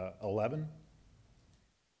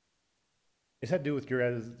 It had to do with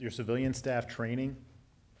your civilian staff training.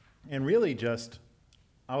 And really just,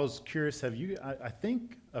 I was curious, I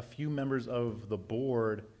think a few members of the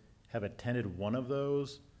board have attended one of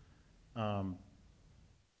those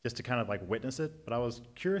just to kind of like witness it. But I was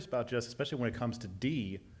curious about just, especially when it comes to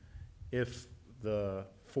D, if the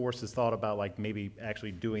force has thought about like maybe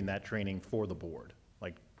actually doing that training for the board,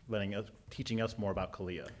 like teaching us more about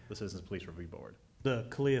CALEA, the Citizens Police Review Board. The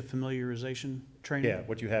CALEA familiarization training? Yeah,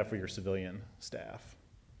 what you have for your civilian staff.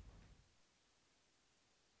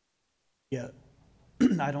 Yeah,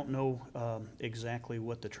 I don't know exactly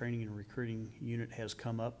what the training and recruiting unit has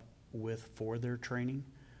come up with for their training.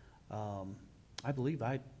 I believe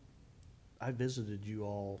I visited you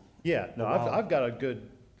all. Yeah, no, I've got a good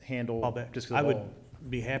handle. Just 'cause I would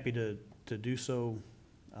be happy to do so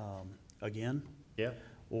again. Yeah.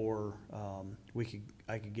 Or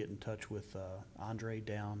I could get in touch with Andre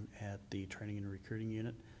down at the training and recruiting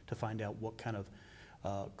unit to find out what kind of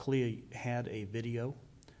CALEA had a video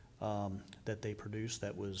that they produced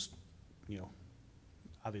that was,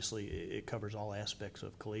 obviously it covers all aspects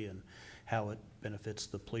of CALEA and how it benefits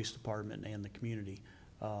the police department and the community.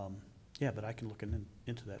 Yeah, but I can look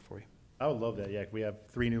into that for you. I would love that. Yeah, we have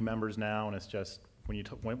 3 new members now, and it's just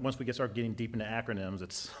once we start getting deep into acronyms,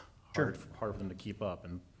 it's hard for them to keep up.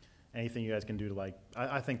 And anything you guys can do to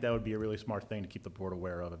I think that would be a really smart thing to keep the board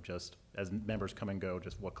aware of just as members come and go,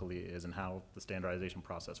 just what CALEA is and how the standardization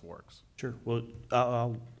process works. Sure. Well,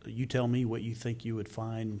 you tell me what you think you would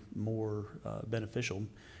find more beneficial.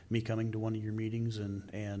 Me coming to one of your meetings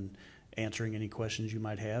and answering any questions you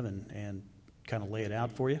might have and kind of lay it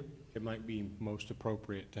out for you. It might be most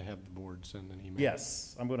appropriate to have the board send an email.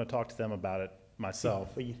 Yes, I'm going to talk to them about it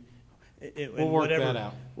myself. We'll work that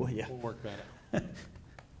out. Well, yeah. We'll work that out.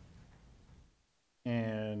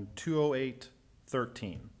 And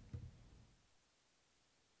 208-13.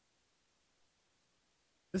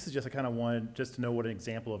 This is just a kind of one, just to know what an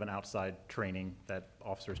example of an outside training that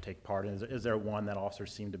officers take part in. Is there one that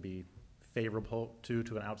officers seem to be favorable to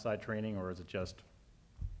an outside training, or is it just?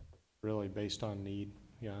 Really based on need.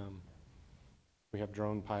 We have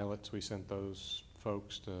drone pilots. We sent those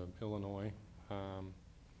folks to Illinois.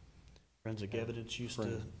 Forensic evidence used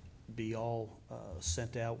to be all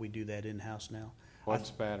sent out. We do that in-house now. Blood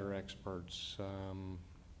spatter experts,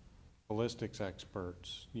 ballistics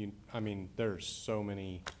experts. There's so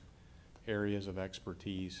many areas of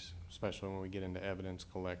expertise, especially when we get into evidence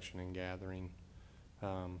collection and gathering.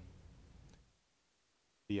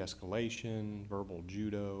 De-escalation, verbal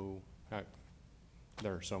judo.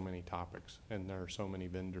 There are so many topics, and there are so many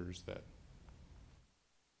vendors that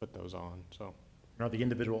put those on. So, are the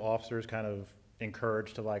individual officers kind of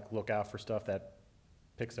encouraged to look out for stuff that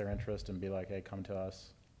picks their interest and be like, hey, come to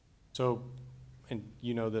us? So, and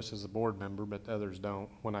this as a board member, but others don't.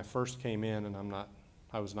 When I first came in, and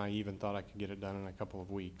I was naive and thought I could get it done in a couple of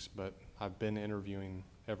weeks, but I've been interviewing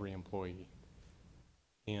every employee.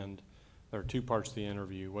 And there are 2 parts to the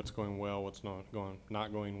interview: what's going well, what's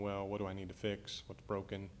not going well, what do I need to fix, what's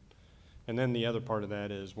broken. And then the other part of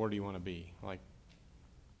that is, where do you want to be?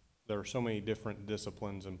 There are so many different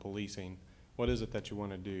disciplines in policing. What is it that you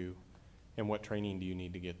want to do, and what training do you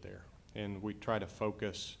need to get there? And we try to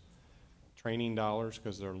focus training dollars,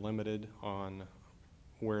 because they're limited, on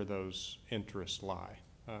where those interests lie,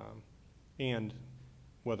 and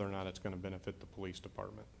whether or not it's going to benefit the police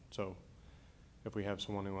department. So if we have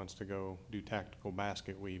someone who wants to go do tactical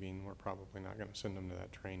basket weaving, we're probably not gonna send them to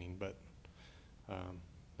that training, but,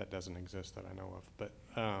 that doesn't exist that I know of. But,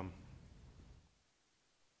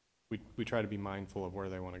 we try to be mindful of where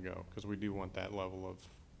they wanna go, because we do want that level of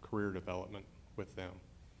career development with them.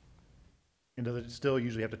 And does it still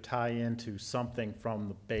usually have to tie into something from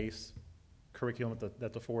the base curriculum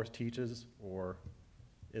that the force teaches? Or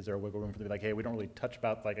is there a wiggle room for them to be like, hey, we don't really touch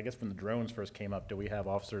about, like, I guess when the drones first came up, do we have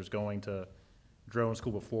officers going to drone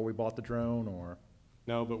school before we bought the drone, or?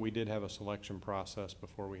 No, but we did have a selection process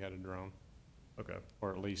before we had a drone, Okay.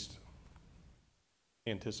 or at least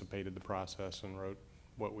anticipated the process and wrote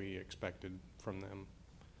what we expected from them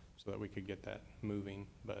so that we could get that moving.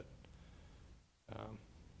 But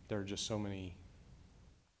there are just so many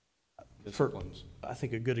disciplines. I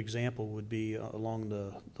think a good example would be along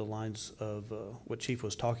the lines of what Chief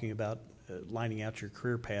was talking about, lining out your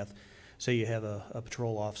career path. Say you have a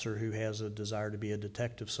patrol officer who has a desire to be a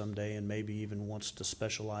detective someday and maybe even wants to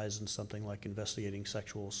specialize in something like investigating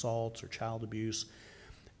sexual assaults or child abuse.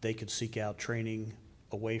 They could seek out training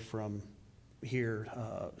away from here.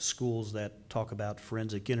 Schools that talk about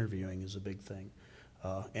forensic interviewing is a big thing,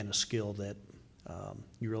 and a skill that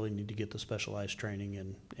you really need to get the specialized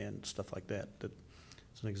training and stuff like that.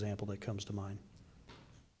 That's an example that comes to mind.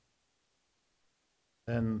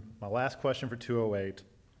 And my last question for 208,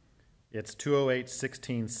 it's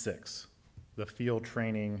 208-16-6, the Field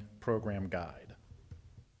Training Program Guide.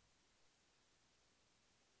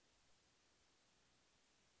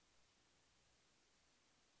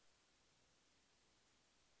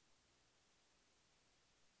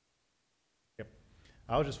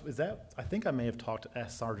 I think I may have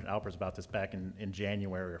asked Sergeant Alpers about this back in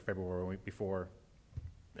January or February before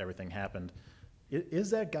everything happened. Is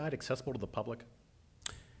that guide accessible to the public?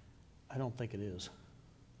 I don't think it is.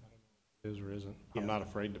 Is or isn't. Yeah. I'm not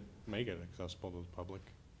afraid to make it accessible to the public.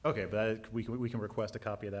 Okay, but we can request a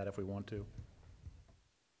copy of that if we want to.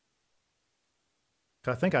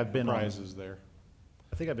 'Cause I think I've been Prizes there.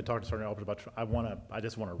 I think I've been talking to Sergeant Alpers about, I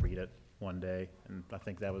just want to read it one day, and I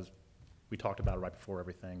think we talked about it right before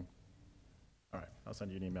everything. All right, I'll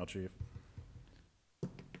send you an email, Chief.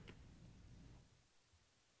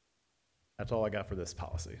 That's all I got for this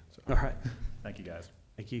policy. So, All right. thank you, guys.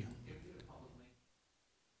 Thank you.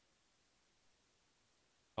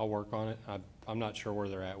 I'll work on it. I'm not sure where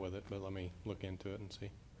they're at with it, but let me look into it and see.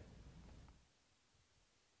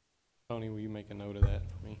 Tony, will you make a note of that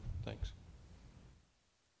for me? Thanks.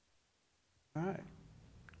 All right.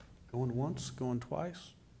 Going once, going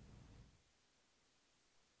twice.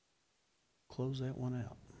 Close that one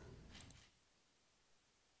out.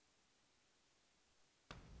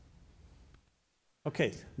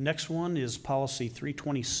 Okay, next one is policy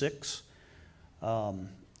 326.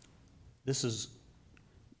 This is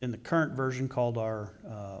in the current version called our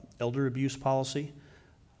elder abuse policy.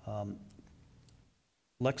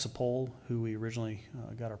 Lexipol, who we originally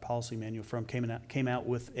got our policy manual from, came out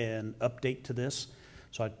with an update to this.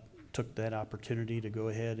 So I took that opportunity to go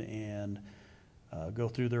ahead and go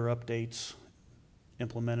through their updates,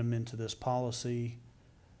 implement them into this policy,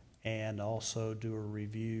 and also do a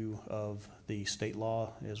review of the state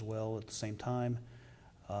law as well at the same time.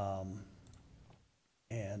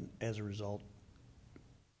 And as a result,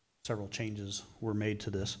 several changes were made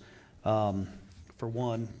to this. For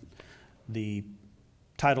one, the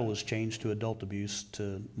title was changed to adult abuse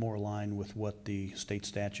to more align with what the state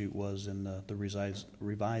statute was in the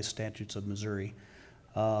revised statutes of Missouri.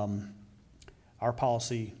 Our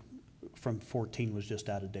policy from 14 was just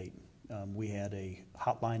out of date. We had a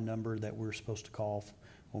hotline number that we're supposed to call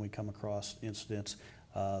when we come across incidents.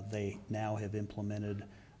 They now have implemented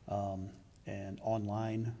an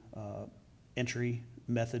online entry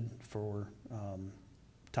method for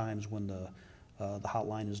times when the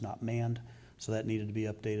hotline is not manned, so that needed to be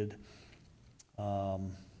updated.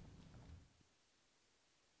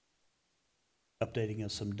 Updating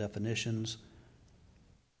of some definitions.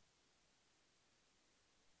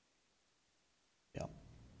 Yeah,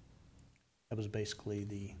 that was basically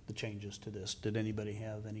the changes to this. Did anybody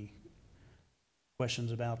have any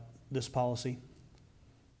questions about this policy?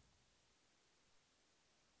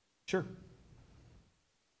 Sure.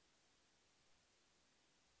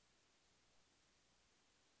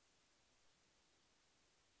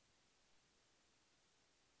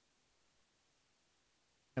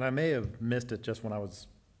 And I may have missed it just when I was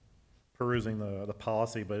perusing the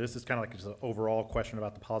policy, but this is kind of like just an overall question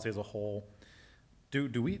about the policy as a whole.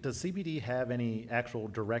 Does CBD have any actual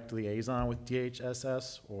direct liaison with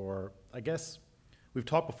DHSS? Or I guess we've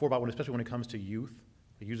talked before about especially when it comes to youth,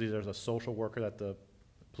 usually there's a social worker that the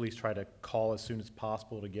police try to call as soon as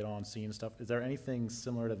possible to get on scene and stuff. Is there anything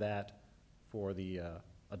similar to that for the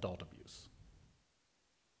adult abuse?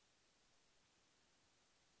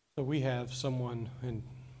 So we have someone, and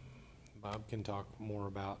Bob can talk more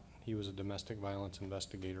about, he was a domestic violence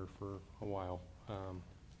investigator for a while, and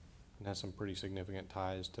has some pretty significant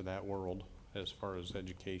ties to that world as far as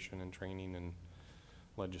education and training and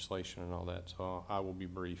legislation and all that. So I will be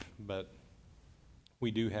brief, but we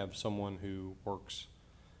do have someone who works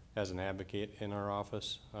as an advocate in our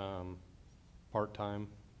office, part-time.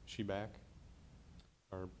 Is she back?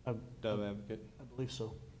 Our Dove advocate? I believe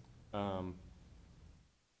so.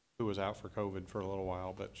 Who was out for COVID for a little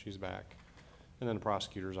while, but she's back. And then the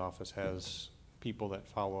prosecutor's office has people that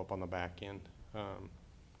follow up on the back end.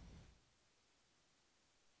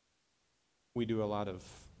 We do a lot of,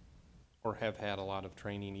 or have had a lot of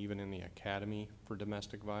training even in the academy for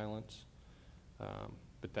domestic violence.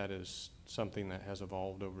 But that is something that has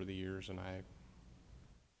evolved over the years, and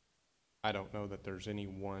I don't know that there's any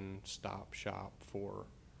one-stop shop for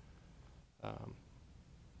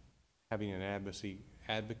having an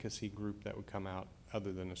advocacy group that would come out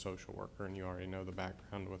other than a social worker. And you already know the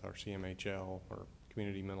background with our CMHL or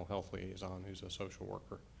Community Mental Health Liaison, who's a social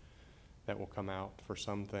worker, that will come out for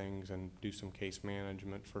some things and do some case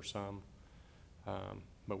management for some.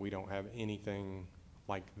 But we don't have anything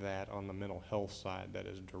like that on the mental health side that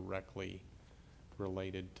is directly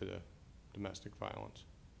related to domestic violence.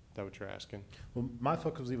 Is that what you're asking? Well, my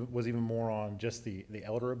focus was even more on just the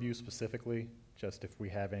elder abuse specifically, just if we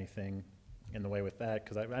have anything in the way with that,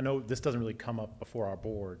 because I know this doesn't really come up before our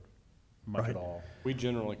board much at all. We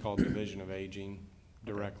generally call Division of Aging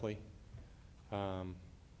directly. And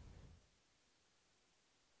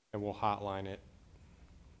we'll hotline it,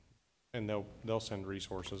 and they'll send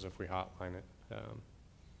resources if we hotline it.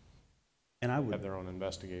 And I would have their own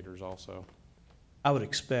investigators also. I would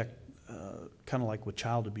expect, kind of like with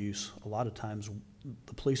child abuse, a lot of times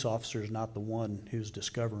the police officer is not the one who's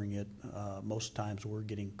discovering it. Most times we're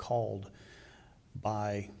getting called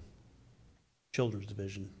by Children's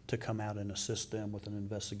Division to come out and assist them with an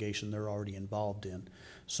investigation they're already involved in.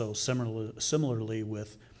 So similarly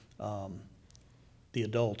with the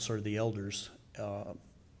adults or the elders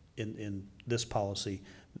in this policy,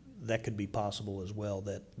 that could be possible as well,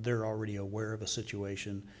 that they're already aware of a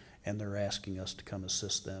situation and they're asking us to come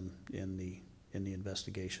assist them in the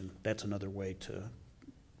investigation. That's another way to,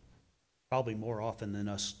 probably more often than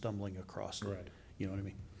us stumbling across it. Right. You know what I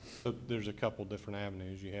mean? So there's a couple different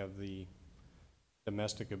avenues. You have the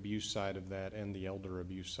domestic abuse side of that and the elder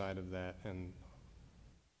abuse side of that, and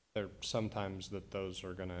there sometimes that those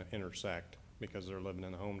are going to intersect because they're living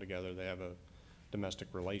in a home together. They have a domestic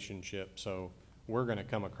relationship, so we're going to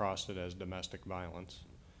come across it as domestic violence.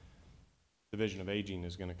 Division of Aging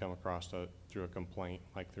is going to come across through a complaint,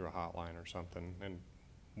 like through a hotline or something, and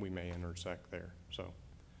we may intersect there. So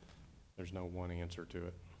there's no one answer to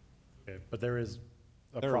it. Okay, but there is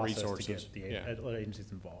a There are process resources, to get the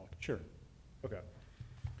agencies involved. Sure. Okay.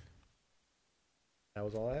 That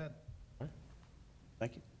was all I had.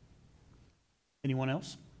 Thank you. Anyone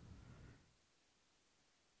else?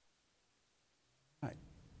 All right.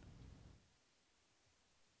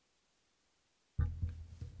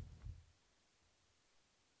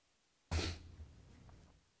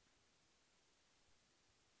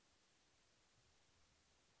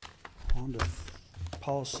 On to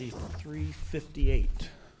policy 358.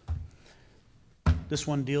 This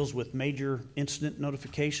one deals with major incident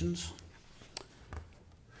notifications.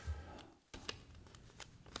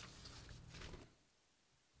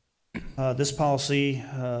 This policy,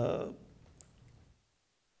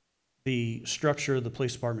 the structure of the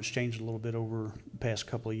police department's changed a little bit over the past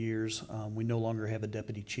couple of years. We no longer have a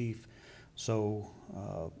deputy chief, so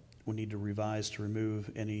we need to revise to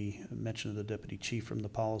remove any mention of the deputy chief from the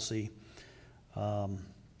policy.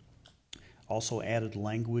 Also added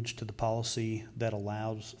language to the policy that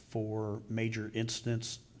allows for major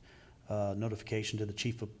incidents notification to the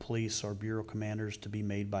chief of police or bureau commanders to be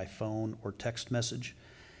made by phone or text message.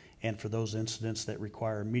 And for those incidents that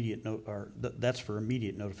require immediate that's for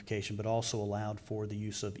immediate notification, but also allowed for the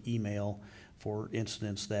use of email for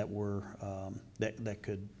incidents that were that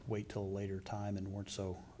could wait till a later time and weren't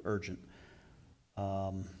so urgent.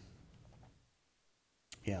 Yeah,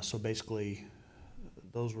 so basically,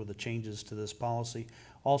 those were the changes to this policy.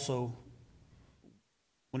 Also,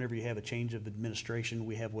 whenever you have a change of administration,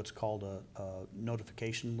 we have what's called a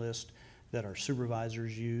notification list that our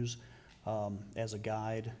supervisors use. As a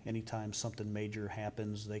guide. Anytime something major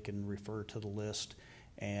happens, they can refer to the list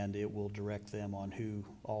and it will direct them on who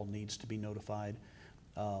all needs to be notified.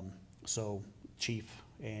 So chief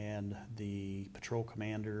and the patrol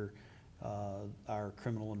commander, our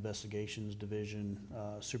criminal investigations division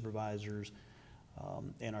supervisors,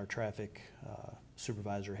 and our traffic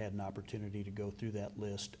supervisor had an opportunity to go through that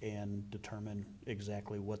list and determine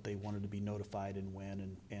exactly what they wanted to be notified and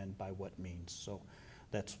when and by what means. So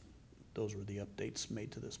those were the updates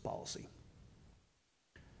made to this policy.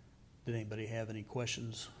 Did anybody have any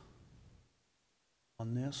questions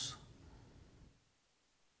on this?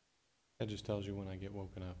 That just tells you when I get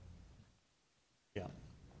woken up. Yeah.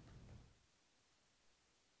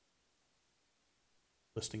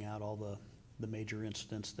 Listing out all the major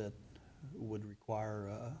incidents that would require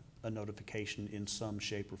a notification in some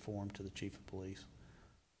shape or form to the chief of police.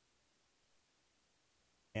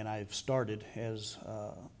 And I've started, as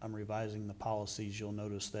I'm revising the policies, you'll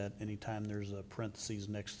notice that anytime there's a parentheses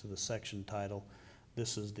next to the section title,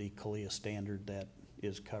 this is the CALEA standard that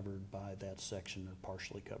is covered by that section or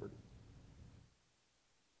partially covered.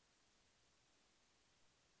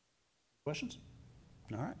 Questions?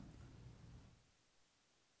 All right.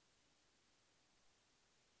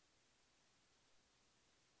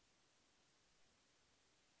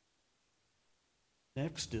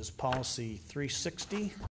 Next is policy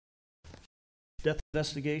 360, death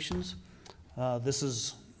investigations. This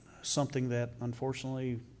is something that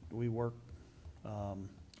unfortunately we work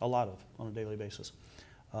a lot of on a daily basis.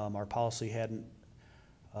 Our policy hadn't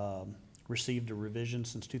received a revision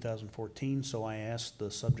since 2014, so I asked the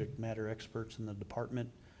subject matter experts in the department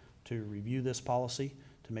to review this policy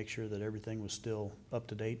to make sure that everything was still up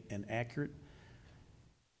to date and accurate.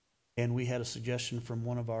 And we had a suggestion from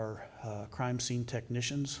one of our crime scene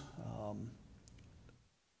technicians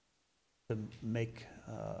to make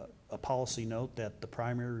a policy note that the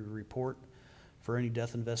primary report for any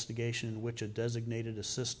death investigation in which a designated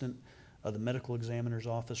assistant of the medical examiner's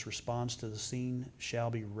office responds to the scene shall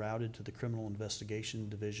be routed to the criminal investigation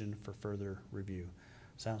division for further review.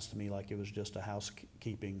 Sounds to me like it was just a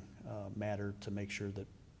housekeeping matter to make sure that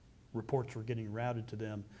reports were getting routed to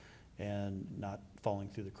them and not falling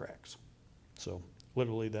through the cracks. So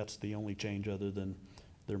literally that's the only change, other than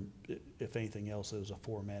there, if anything else, it was a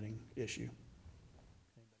formatting issue.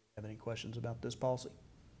 Anybody have any questions about this policy?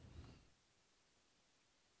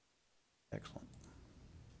 Excellent.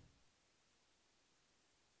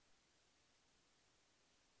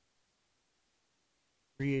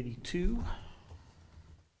 .382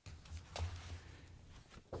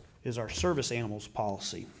 is our service animals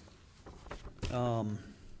policy.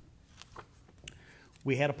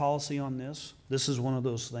 We had a policy on this. This is one of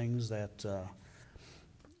those things that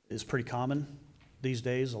is pretty common these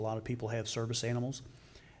days. A lot of people have service animals,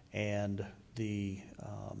 and the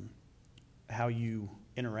how you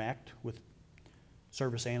interact with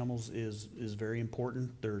service animals is very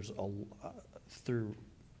important. There's through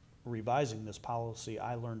revising this policy,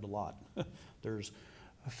 I learned a lot. There's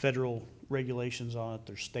federal regulations on it.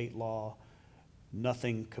 There's state law.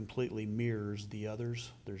 Nothing completely mirrors the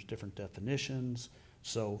others. There's different definitions.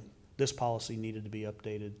 So this policy needed to be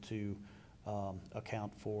updated to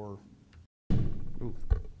account for,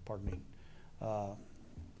 pardon me,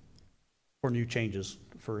 for new changes.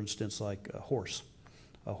 For instance, like a horse.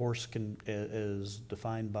 A horse is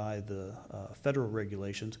defined by the federal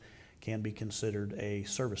regulations, can be considered a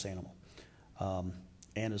service animal.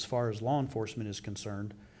 And as far as law enforcement is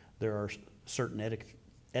concerned, there are certain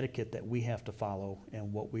etiquette that we have to follow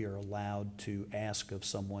and what we are allowed to ask of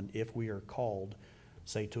someone if we are called,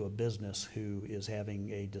 say, to a business who is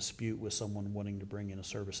having a dispute with someone wanting to bring in a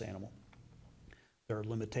service animal. There are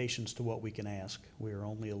limitations to what we can ask. We are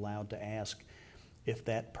only allowed to ask if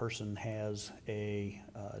that person has a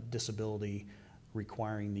disability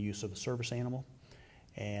requiring the use of a service animal.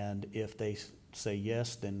 And if they say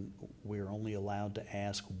yes, then we're only allowed to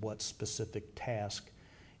ask what specific task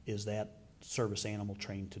is that service animal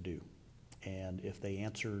trained to do. And if they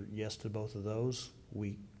answer yes to both of those,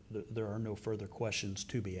 there are no further questions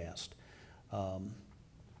to be asked.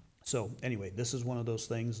 So anyway, this is one of those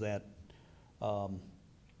things that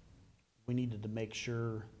we needed to make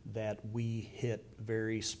sure that we hit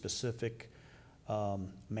very specific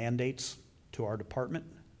mandates to our department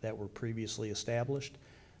that were previously established.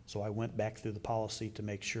 So I went back through the policy to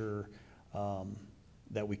make sure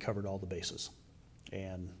that we covered all the bases.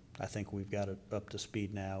 And I think we've got it up to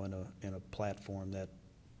speed now in a platform that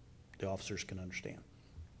the officers can understand.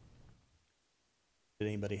 Did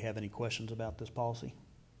anybody have any questions about this policy?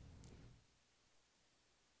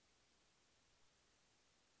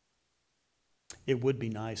 It would be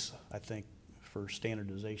nice, I think, for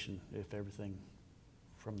standardization if everything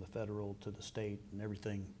from the federal to the state and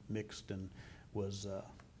everything mixed and was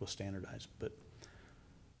standardized. But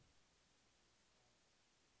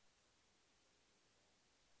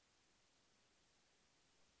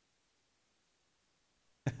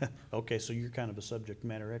Okay, so you're kind of a subject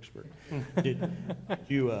matter expert. Did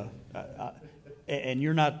you, and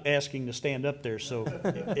you're not asking to stand up there, so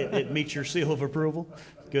it meets your seal of approval?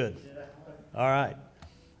 Good. All right.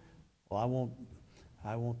 Well,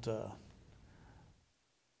 I won't go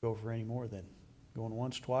for any more then. Going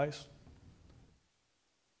once, twice?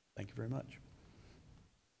 Thank you very much.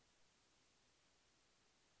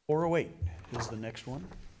 408 is the next one.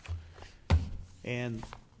 And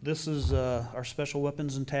this is our special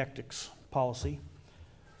weapons and tactics policy.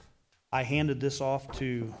 I handed this off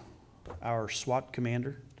to our SWAT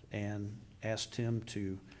commander and asked him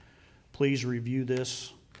to please review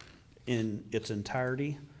this in its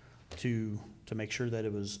entirety to make sure that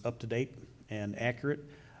it was up to date and accurate.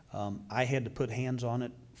 I had to put hands on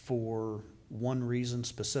it for one reason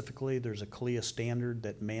specifically. There's a CLIA standard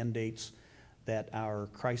that mandates that our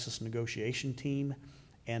crisis negotiation team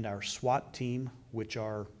and our SWAT team, which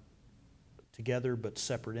are together but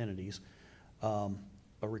separate entities, a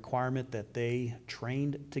requirement that they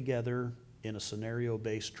trained together in a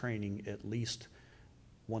scenario-based training at least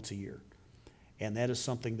once a year. And that is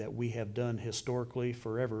something that we have done historically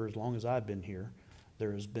forever, as long as I've been here.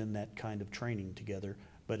 There has been that kind of training together,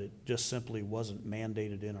 but it just simply wasn't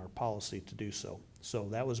mandated in our policy to do so. So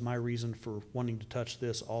that was my reason for wanting to touch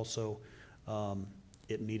this. Also,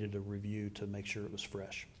 it needed a review to make sure it was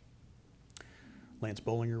fresh. Lance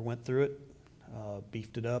Bollinger went through it,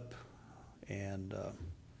 beefed it up, and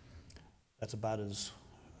that's about as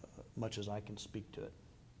much as I can speak to it.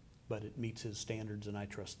 But it meets his standards, and I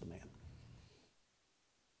trust the man.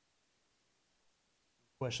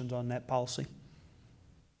 Questions on that policy?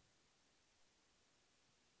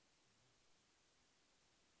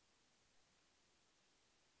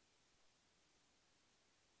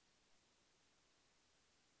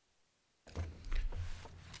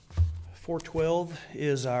 .412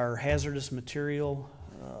 is our hazardous material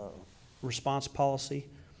response policy.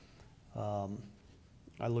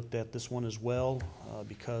 I looked at this one as well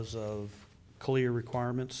because of CLIA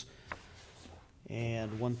requirements.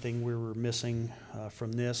 And one thing we were missing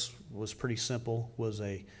from this was pretty simple, was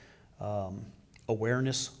a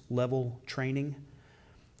awareness level training.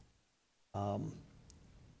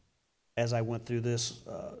 As I went through this,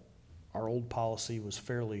 our old policy was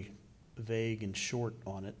fairly vague and short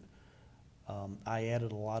on it. I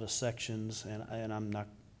added a lot of sections, and I'm not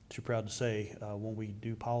too proud to say, when we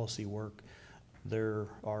do policy work, there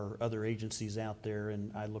are other agencies out there,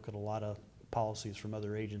 and I look at a lot of policies from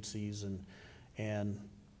other agencies and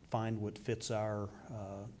find what fits our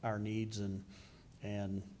needs and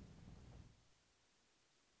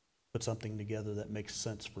put something together that makes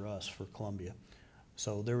sense for us, for Columbia.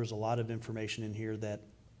 So there was a lot of information in here that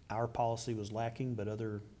our policy was lacking, but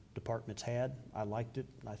other departments had. I liked it.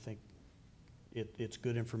 I think it's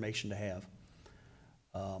good information to have.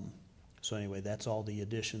 So anyway, that's all the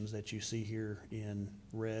additions that you see here in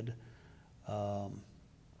red. The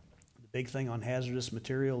big thing on hazardous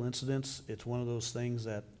material incidents, it's one of those things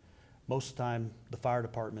that most of the time the fire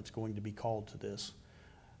department's going to be called to this,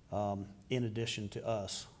 in addition to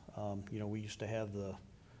us. You know, we used to have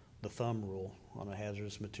the thumb rule on a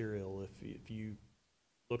hazardous material. If you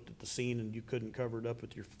looked at the scene and you couldn't cover it up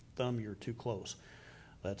with your thumb, you're too close.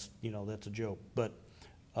 That's, you know, that's a joke. But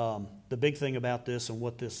the big thing about this and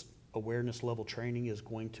what this awareness level training is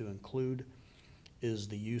going to include is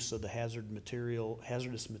the use of the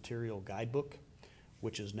hazardous material guidebook,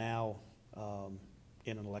 which is now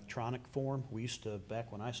in an electronic form. We used to,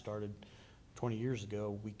 back when I started 20 years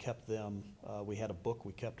ago, we kept them, we had a book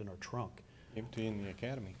we kept in our trunk. Empty in the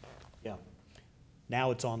academy. Yeah.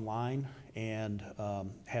 Now it's online and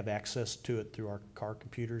have access to it through our car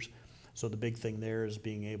computers. So the big thing there is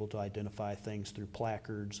being able to identify things through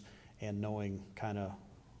placards and knowing kind of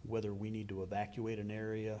whether we need to evacuate an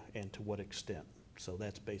area and to what extent. So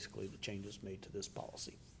that's basically the changes made to this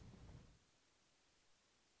policy.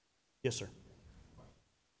 Yes, sir.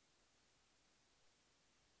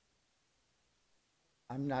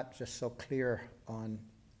 I'm not just so clear on,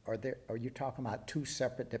 are you talking about two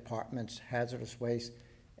separate departments, hazardous waste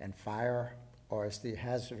and fire, or is the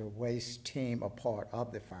hazardous waste team a part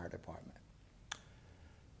of the fire department?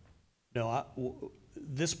 No,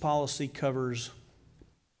 this policy covers,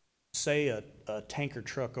 say, a tanker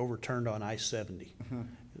truck overturned on I-70. Mm-hmm.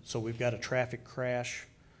 So we've got a traffic crash,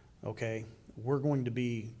 okay? We're going to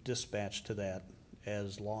be dispatched to that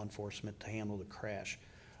as law enforcement to handle the crash.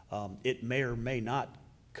 It may or may not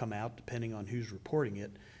come out, depending on who's reporting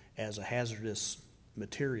it, as a hazardous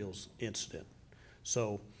materials incident.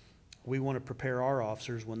 So we want to prepare our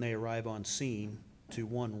officers when they arrive on scene to,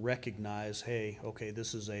 one, recognize, hey, okay,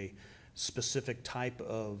 this is a specific type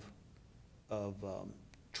of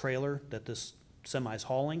trailer that this semi's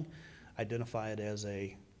hauling, identify it as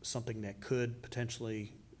something that could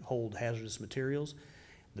potentially hold hazardous materials.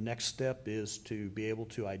 The next step is to be able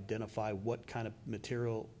to identify what kind of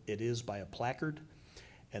material it is by a placard,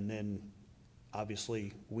 and then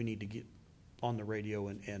obviously we need to get on the radio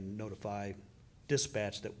and notify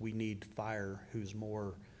dispatch that we need fire who's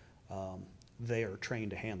more, they are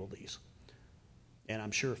trained to handle these. And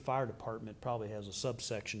I'm sure fire department probably has a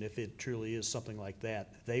subsection, if it truly is something like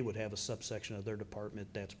that, they would have a subsection of their department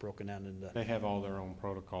that's broken down into. They have all their own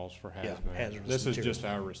protocols for hazmat. Yeah, hazardous This is materials. just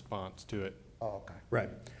our response to it. Oh, okay. Right.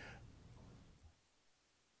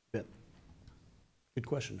 Yeah. Good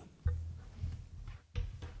question.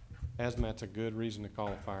 Hazmat's a good reason to call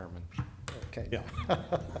a fireman. Okay. Yeah.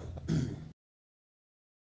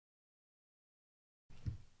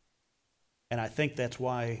 And I think that's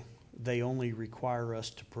why they only require us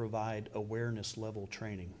to provide awareness level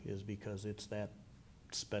training, is because it's that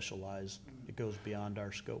specialized. It goes beyond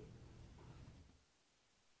our scope.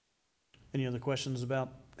 Any other questions about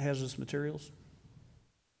hazardous materials?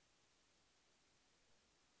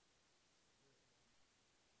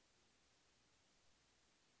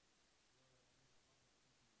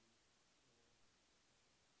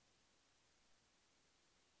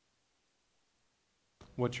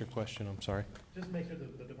 What's your question? I'm sorry. Just make sure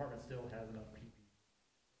that the department still has enough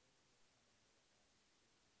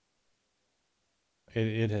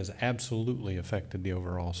PPE. It has absolutely affected the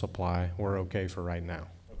overall supply. We're okay for right now.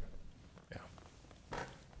 Okay. Yeah.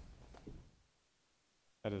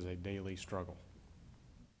 That is a daily struggle.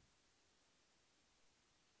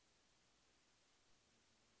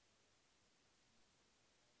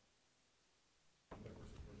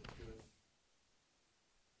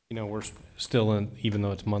 You know, we're still in, even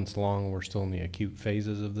though it's months long, we're still in the acute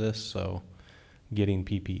phases of this, so getting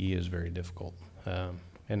PPE is very difficult.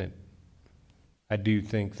 And I do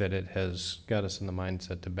think that it has got us in the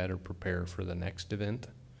mindset to better prepare for the next event.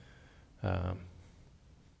 I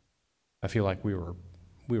feel like we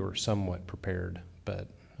were somewhat prepared, but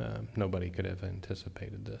nobody could have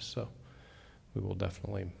anticipated this, so we will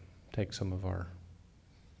definitely take some of our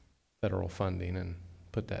federal funding and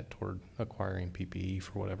put that toward acquiring PPE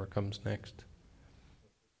for whatever comes next.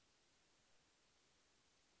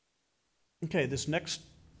 Okay, this next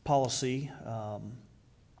policy,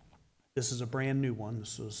 this is a brand new one,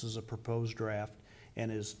 so this is a proposed draft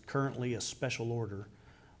and is currently a special order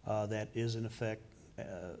that is in effect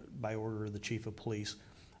by order of the Chief of Police.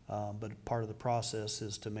 But part of the process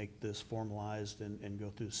is to make this formalized and go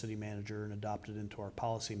through the city manager and adopt it into our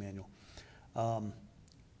policy manual.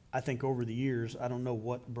 I think over the years, I don't know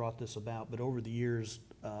what brought this about, but over the years,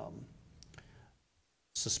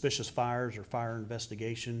 suspicious fires or fire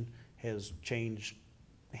investigation has changed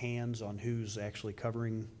hands on who's actually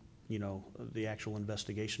covering, you know, the actual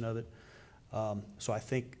investigation of it. So I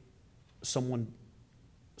think someone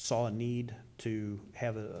saw a need to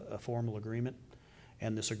have a formal agreement,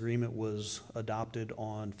 and this agreement was adopted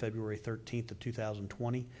on February 13th of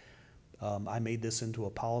 2020. I made this into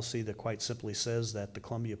a policy that quite simply says that the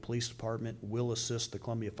Columbia Police Department will assist the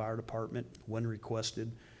Columbia Fire Department when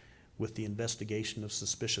requested with the investigation of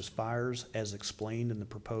suspicious fires as explained in the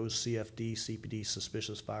proposed CFD CPD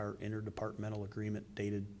Suspicious Fire Interdepartmental Agreement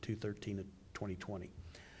dated 2/13/2020.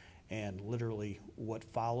 And literally what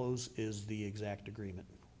follows is the exact agreement,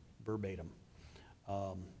 verbatim.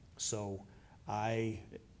 So I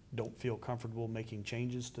don't feel comfortable making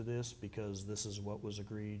changes to this because this is what was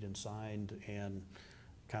agreed and signed and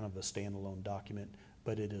kind of a standalone document,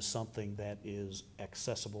 but it is something that is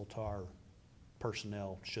accessible to our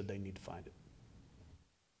personnel should they need to find it.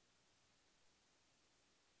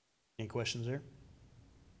 Any questions there?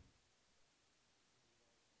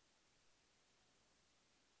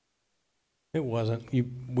 It wasn't.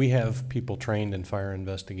 We have people trained in fire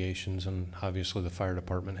investigations, and obviously the fire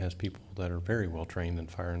department has people that are very well trained in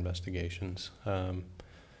fire investigations.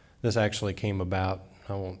 This actually came about,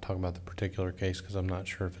 I won't talk about the particular case because I'm not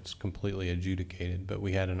sure if it's completely adjudicated, but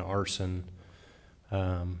we had an arson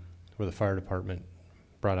where the fire department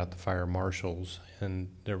brought out the fire marshals, and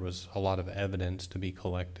there was a lot of evidence to be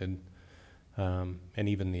collected, and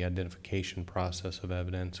even the identification process of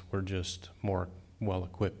evidence. We're just more well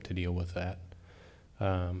equipped to deal with that.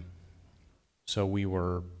 So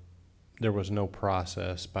there was no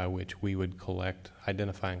process by which we would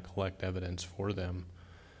identify and collect evidence for them,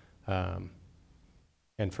 and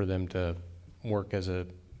for them to work as a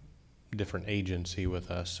different agency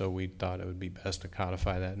with us. So we thought it would be best to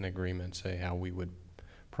codify that in agreement, say how we would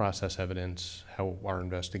process evidence, how our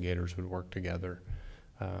investigators would work together,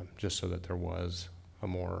 just so that there was a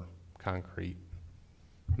more concrete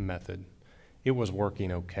method. it was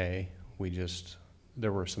working okay.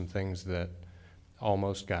 There were some things that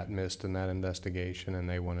almost got missed in that investigation, and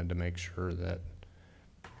they wanted to make sure that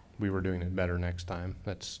we were doing it better next time.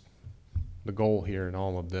 That's the goal here in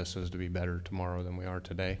all of this, is to be better tomorrow than we are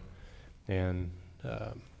today. And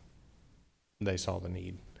they saw the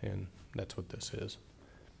need, and that's what this is.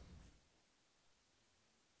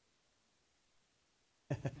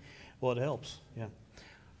 Well, it helps, yeah.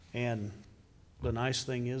 And the nice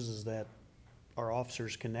thing is that our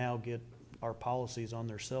officers can now get our policies on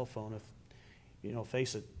their cell phone. If, you know,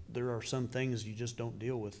 face it, there are some things you just don't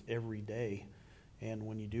deal with every day. And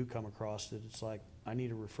when you do come across it, it's like, I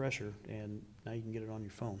need a refresher, and now you can get it on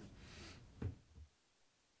your phone.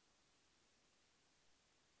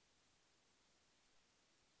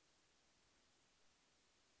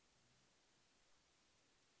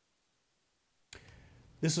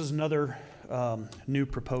 This is another new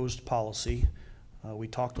proposed policy. We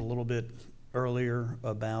talked a little bit earlier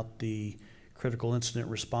about the critical incident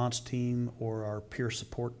response team, or our peer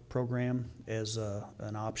support program, as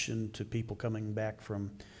an option to people coming back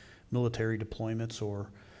from military deployments,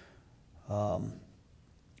 or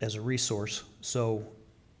as a resource. So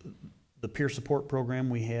the peer support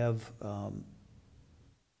program, we have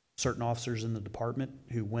certain officers in the department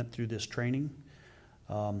who went through this training.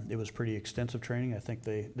 It was pretty extensive training. I think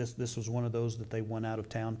this was one of those that they went out of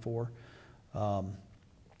town for.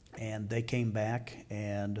 And they came back,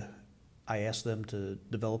 and I asked them to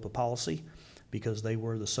develop a policy because they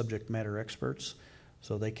were the subject matter experts.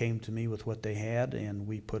 So they came to me with what they had, and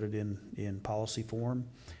we put it in policy form,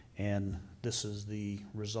 and this is the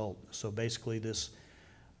result. So basically this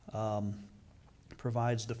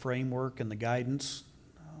provides the framework and the guidance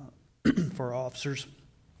for officers,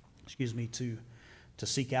 to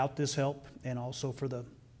seek out this help, and also for the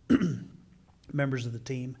members of the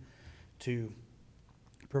team to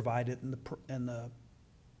provide it in the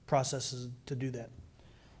processes to do that.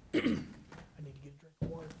 I need to get a drink of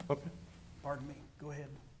water. Okay. Pardon me. Go ahead.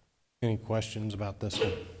 Any questions about this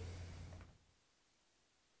one?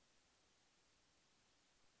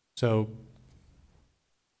 So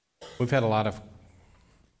we've had a lot of,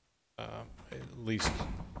 at least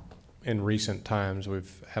in recent times,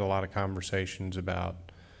 we've had a lot of conversations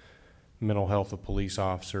about mental health of police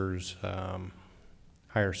officers,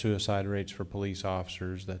 higher suicide rates for police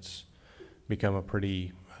officers. That's become a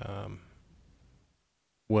pretty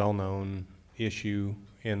well-known issue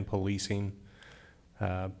in policing.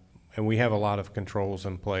 And we have a lot of controls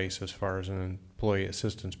in place as far as an employee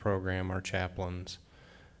assistance program, our chaplains.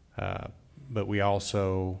 But we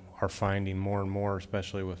also are finding more and more,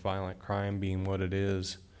 especially with violent crime being what it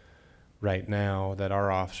is right now, that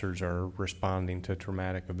our officers are responding to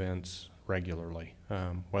traumatic events regularly,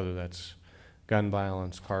 whether that's gun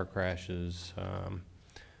violence, car crashes,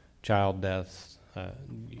 child deaths,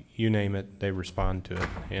 you name it, they respond to it.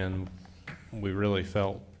 And we really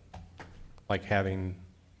felt like having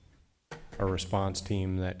a response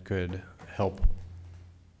team that could help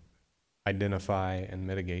identify and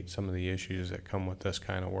mitigate some of the issues that come with this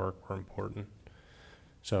kind of work were important.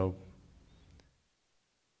 So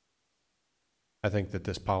I think that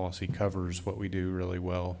this policy covers what we do really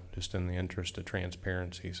well, just in the interest of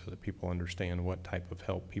transparency, so that people understand what type of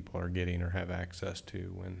help people are getting or have access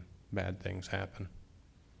to when bad things happen.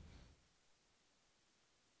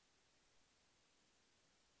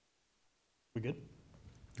 We good?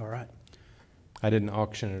 All right. I didn't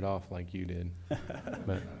auction it off like you did,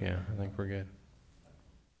 but yeah, I think we're good.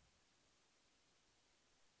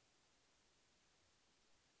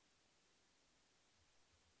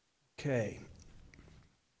 Okay.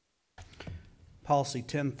 Policy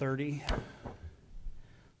 1030. This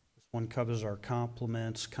one covers our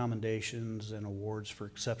compliments, commendations, and awards for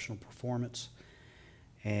exceptional performance.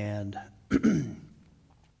 And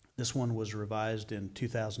this one was revised in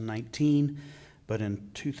 2019, but in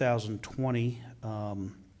 2020,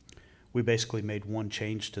 we basically made one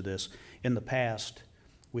change to this. In the past,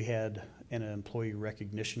 we had an employee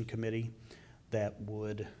recognition committee that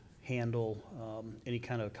would handle any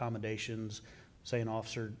kind of accommodations. Say an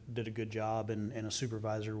officer did a good job and a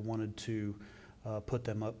supervisor wanted to put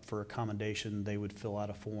them up for a commendation, they would fill out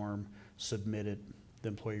a form, submit it. The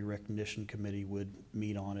employee recognition committee would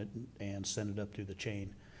meet on it and send it up through the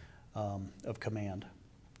chain of command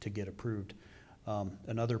to get approved.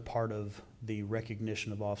 Another part of the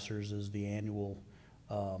recognition of officers is the annual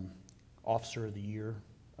Officer of the Year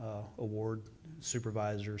award,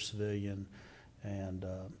 supervisor, civilian, and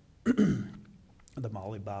the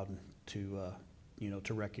Molly Bowden to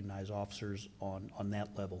recognize officers on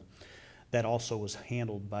that level. That also was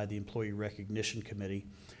handled by the Employee Recognition Committee,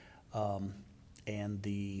 and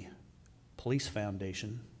the police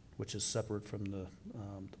foundation, which is separate from the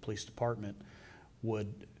police department,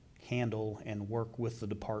 would handle and work with the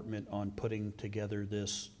department on putting together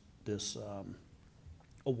this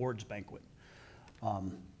awards banquet.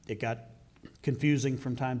 It got confusing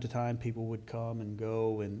from time to time. People would come and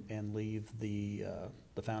go and leave the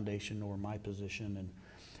foundation or my position,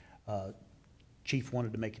 and Chief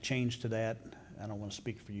wanted to make a change to that. I don't want to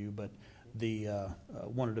speak for you, but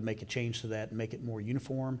wanted to make a change to that and make it more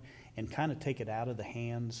uniform and kind of take it out of the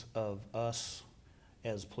hands of us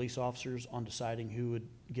as police officers on deciding who would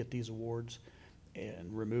get these awards,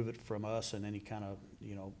 and remove it from us and any kind of,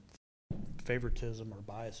 favoritism or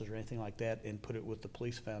biases or anything like that, and put it with the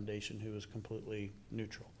police foundation, who is completely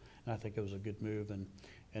neutral. And I think it was a good move, and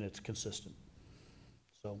it's consistent.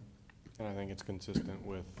 So, And I think it's consistent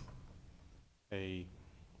with a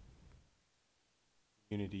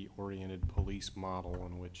community-oriented police model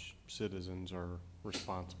in which citizens are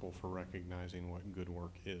responsible for recognizing what good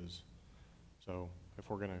work is. So if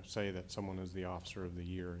we're going to say that someone is the officer of the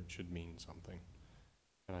year, it should mean something.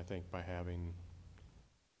 And I think by having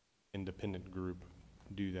independent group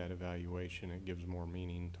do that evaluation, it gives more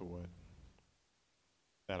meaning to what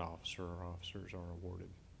that officer or officers are awarded.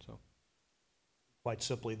 So quite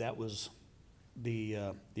simply, that was the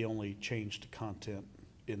only change to content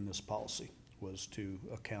in this policy, was to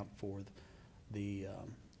account for the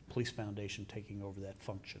police foundation taking over that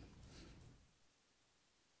function.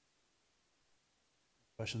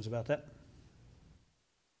 Questions about that?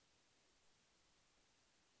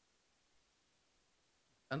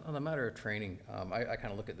 On the matter of training, I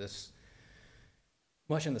kind of look at this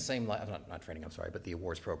much in the same light, not training, I'm sorry, but the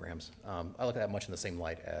awards programs. I look at that much in the same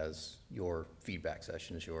light as your feedback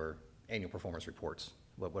sessions, your annual performance reports,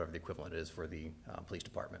 whatever the equivalent is for the police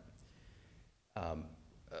department.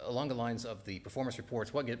 Along the lines of the performance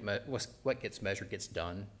reports, what gets measured gets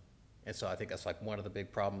done. And so I think that's like one of the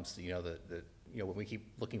big problems, when we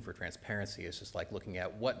keep looking for transparency, it's just like looking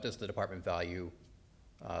at what does the department value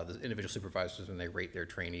the individual supervisors when they rate their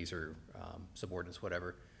trainees or subordinates,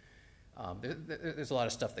 whatever. There's a lot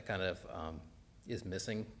of stuff that kind of is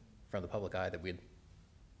missing from the public eye that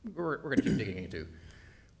we're going to keep digging into.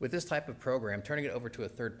 With this type of program, turning it over to a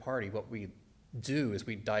third party, what we do is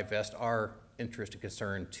we divest our interest and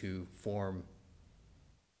concern to form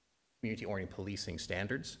community-oriented policing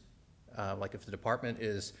standards. Like if the department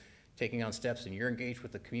is taking on steps and you're engaged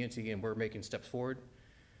with the community and we're making steps forward,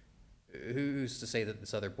 who's to say that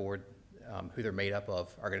this other board, who they're made up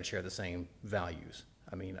of, are going to share the same values?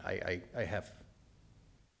 I mean, I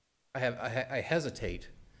hesitate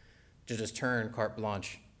to just turn carte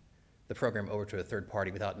blanche the program over to a third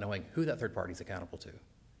party without knowing who that third party is accountable to.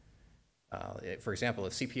 For example,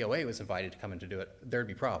 if CPOA was invited to come in to do it, there'd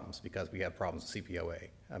be problems because we have problems with CPOA.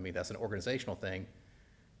 I mean, that's an organizational thing,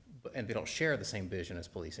 and they don't share the same vision as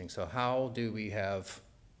policing. So how do we have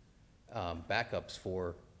backups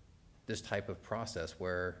for this type of process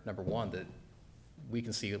where, number one, that we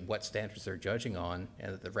can see what standards they're judging on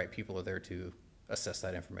and that the right people are there to assess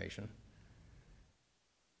that information?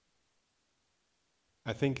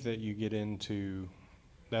 I think that you get into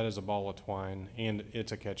that as a ball of twine, and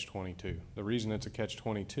it's a catch-22. The reason it's a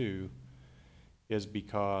catch-22 is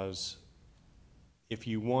because if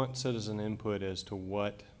you want citizen input as to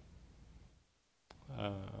what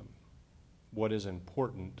is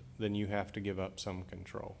important, then you have to give up some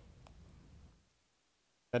control.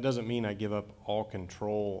 That doesn't mean I give up all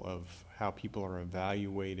control of how people are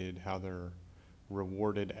evaluated, how they're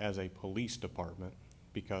rewarded as a police department,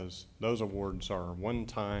 because those awards are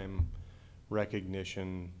one-time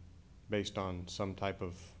recognition based on some type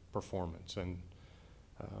of performance. And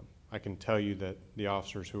I can tell you that the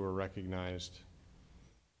officers who are recognized,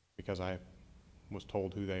 because I was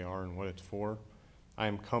told who they are and what it's for, I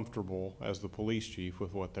am comfortable as the police chief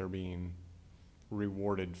with what they're being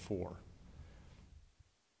rewarded for.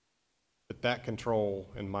 But that control,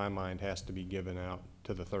 in my mind, has to be given out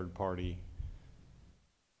to the third party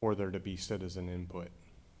for there to be citizen input.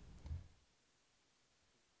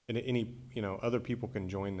 And other people can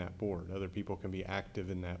join that board. Other people can be active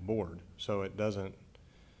in that board. So it doesn't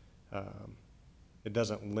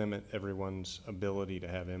limit everyone's ability to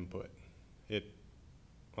have input.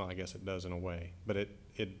 Well, I guess it does in a way, but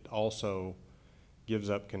it also gives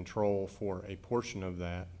up control for a portion of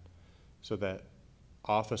that so that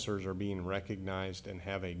officers are being recognized and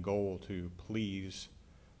have a goal to please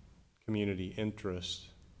community interest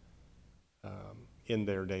in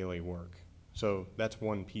their daily work. So that's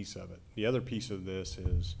one piece of it. The other piece of this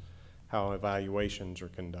is how evaluations are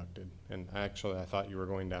conducted. And actually, I thought you were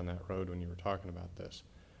going down that road when you were talking about this.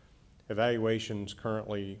 Evaluations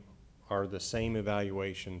currently are the same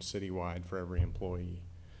evaluation citywide for every employee.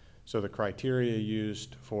 So the criteria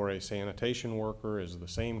used for a sanitation worker is the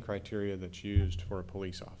same criteria that's used for a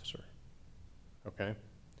police officer. Okay?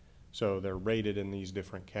 So they're rated in these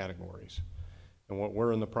different categories. And what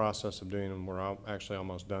we're in the process of doing, and we're actually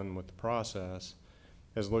almost done with the process,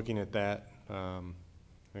 is looking at that. An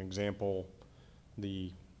example,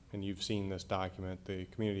 and you've seen this document, the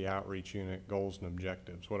community outreach unit goals and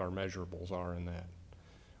objectives, what our measurables are in that.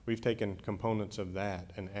 We've taken components of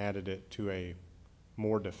that and added it to a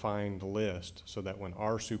more defined list so that when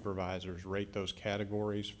our supervisors rate those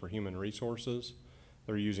categories for human resources,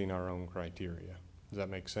 they're using our own criteria. Does that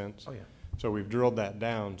make sense? Oh, yeah. So we've drilled that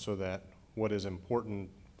down so that what is important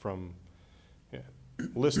from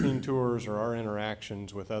listening tours or our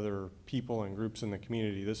interactions with other people and groups in the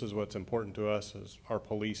community, this is what's important to us as our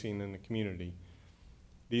policing in the community.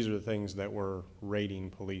 These are the things that we're rating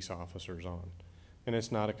police officers on. And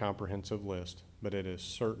it's not a comprehensive list, but it is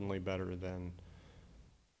certainly better than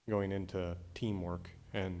going into teamwork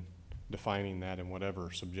and defining that in whatever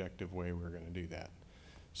subjective way we're going to do that.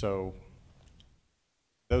 So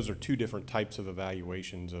those are two different types of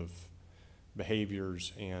evaluations of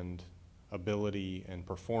behaviors and ability and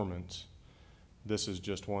performance. This is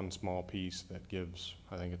just one small piece that gives,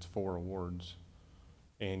 I think it's 4 awards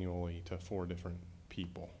annually to 4 different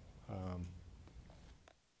people.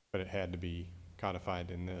 But it had to be codified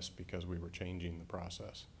in this because we were changing the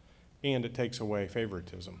process. And it takes away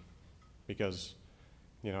favoritism because,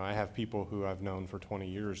 you know, I have people who I've known for 20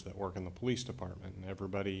 years that work in the police department, and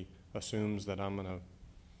everybody assumes that I'm going to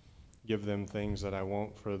give them things that I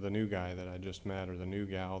won't for the new guy that I just met or the new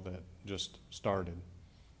gal that just started.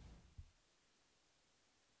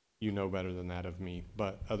 You know better than that of me,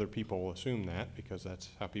 but other people will assume that because that's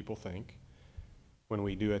how people think. When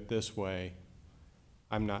we do it this way,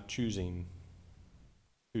 I'm not choosing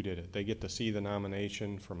who did it. They get to see the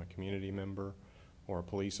nomination from a community member or a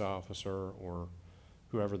police officer or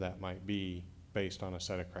whoever that might be based on a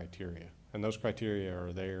set of criteria. And those criteria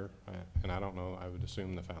are there, and I don't know, I would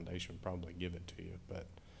assume the foundation would probably give it to you, but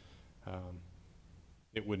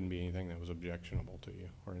it wouldn't be anything that was objectionable to you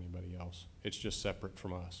or anybody else. It's just separate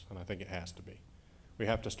from us, and I think it has to be. We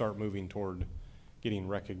have to start moving toward getting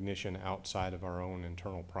recognition outside of our own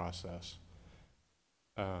internal process,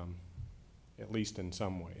 at least in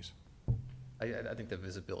some ways. I think the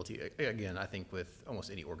visibility, again, I think with almost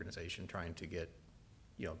any organization trying to get,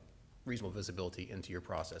 you know, reasonable visibility into your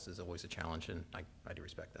process is always a challenge, and I do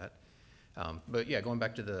respect that. But yeah, going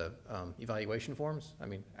back to the evaluation forms, I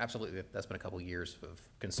mean, absolutely, that's been a couple years of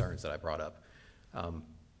concerns that I brought up.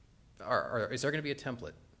 Is there going to be a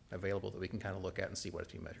template available that we can kind of look at and see what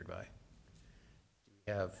it's being measured by? Do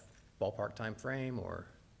we have ballpark time frame, or?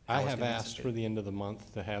 I have asked for the end of the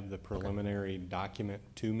month to have the preliminary document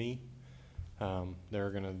to me. There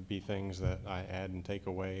are going to be things that I add and take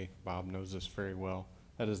away. Bob knows this very well.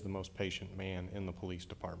 That is the most patient man in the police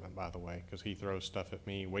department, by the way, because he throws stuff at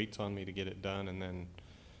me, waits on me to get it done, and then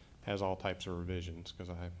has all types of revisions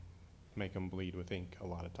because I make them bleed with ink a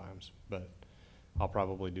lot of times. But I'll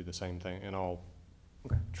probably do the same thing. In all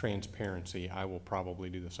transparency, I will probably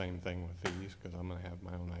do the same thing with these because I'm going to have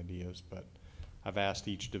my own ideas. But I've asked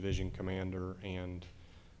each division commander and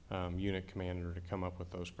unit commander to come up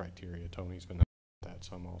with those criteria. Tony's been at that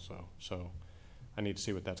some also. So I need to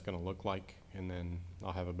see what that's going to look like, and then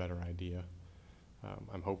I'll have a better idea.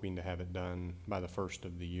 I'm hoping to have it done by the 1st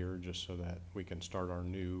of the year just so that we can start our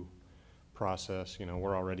new process. You know,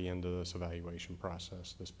 we're already into this evaluation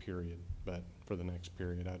process, this period, but for the next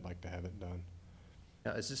period, I'd like to have it done.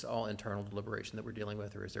 Now, is this all internal deliberation that we're dealing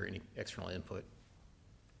with, or is there any external input?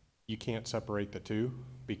 You can't separate the two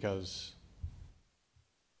because,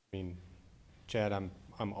 I mean, Chad, I'm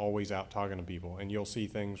always out talking to people, and you'll see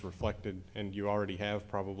things reflected, and you already have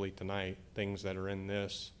probably tonight, things that are in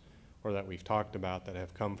this or that we've talked about that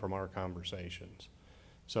have come from our conversations.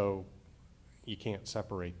 So you can't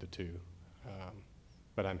separate the two.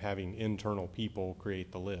 But I'm having internal people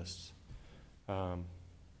create the lists.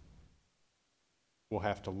 We'll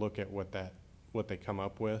have to look at what they come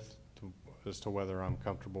up with as to whether I'm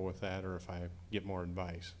comfortable with that or if I get more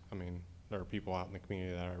advice. I mean, there are people out in the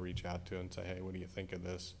community that I reach out to and say, hey, what do you think of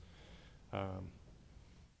this? I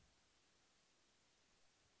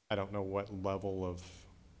don't know what level of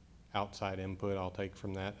outside input I'll take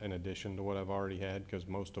from that in addition to what I've already had, because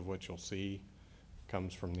most of what you'll see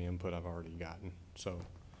comes from the input I've already gotten. So,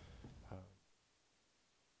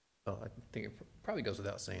 well, I think it probably goes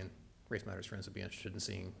without saying, Race Matters Friends would be interested in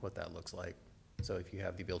seeing what that looks like. So if you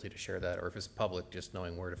have the ability to share that, or if it's public, just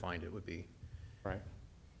knowing where to find it would be. Right.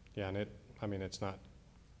 Yeah, and I mean, it's not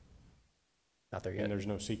Not there yet. And there's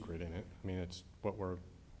no secret in it. I mean, it's what we're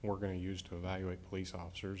going to use to evaluate police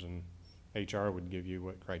officers, and HR would give you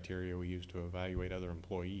what criteria we use to evaluate other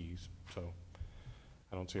employees. So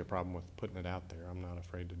I don't see a problem with putting it out there. I'm not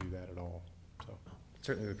afraid to do that at all. So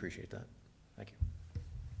Certainly would appreciate that. Thank you.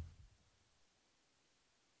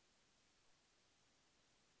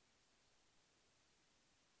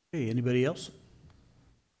 Hey, anybody else?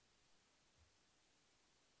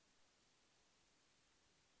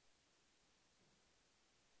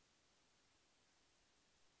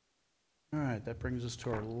 All right, that brings us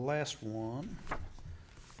to our last one.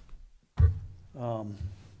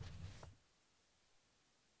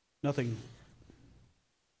 Nothing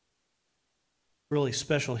really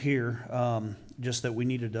special here, just that we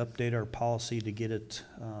needed to update our policy to get it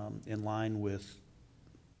in line with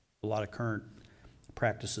a lot of current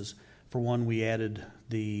practices. For one, we added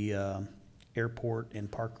the airport and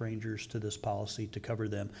park rangers to this policy to cover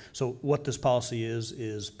them. So what this policy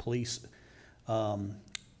is police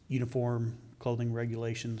uniform clothing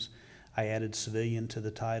regulations. I added civilian to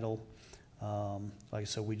the title. Like I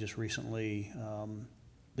said, we just recently,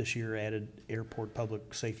 this year, added airport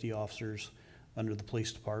public safety officers under the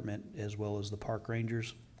police department as well as the park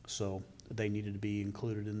rangers. So they needed to be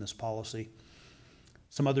included in this policy.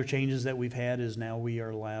 Some other changes that we've had is now we are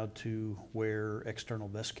allowed to wear external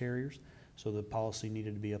vest carriers. So the policy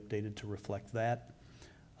needed to be updated to reflect that.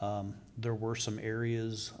 There were some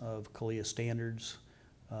areas of CALEA standards,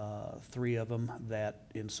 3 of them that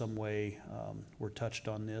in some way were touched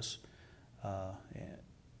on this.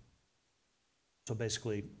 So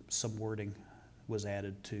basically some wording was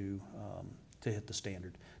added to hit the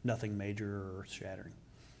standard. Nothing major or earth-shattering.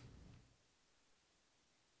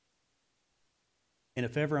 And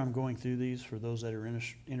if ever I'm going through these, for those that are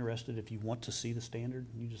interested, if you want to see the standard,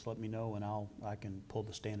 you just let me know and I can pull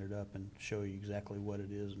the standard up and show you exactly what it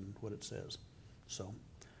is and what it says. So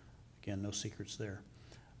again, no secrets there.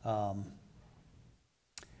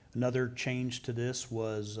 Another change to this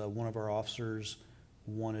was one of our officers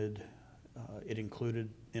wanted it included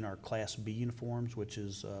in our Class B uniforms, which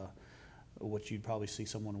is what you'd probably see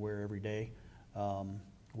someone wear every day.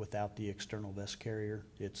 Without the external vest carrier,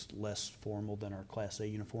 it's less formal than our Class A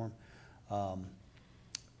uniform.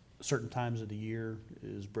 Certain times of the year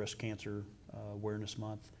is Breast Cancer Awareness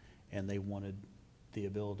Month, and they wanted the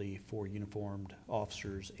ability for uniformed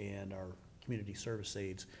officers and our community service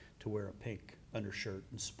aides to wear a pink undershirt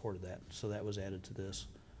in support of that. So that was added to this.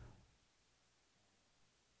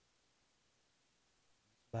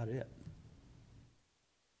 That's about it.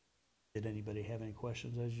 Did anybody have any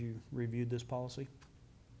questions as you reviewed this policy?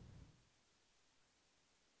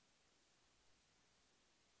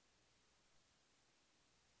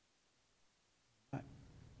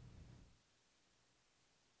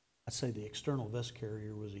 I'd say the external vest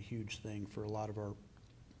carrier was a huge thing for a lot of our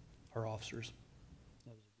officers.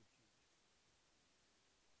 That was a good change.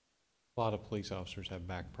 a lot of police officers have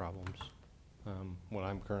back problems. What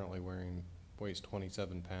I'm currently wearing weighs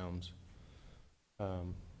 27 pounds.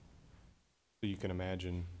 So you can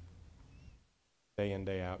imagine day in,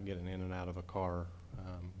 day out, getting in and out of a car,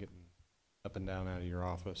 getting up and down out of your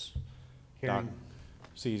office. Doc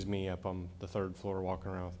sees me up on the 3rd floor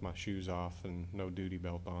walking around with my shoes off and no duty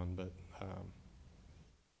belt on, but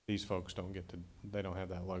these folks don't get to, they don't have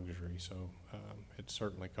that luxury, so it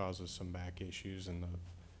certainly causes some back issues, and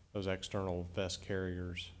those external vest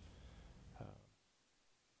carriers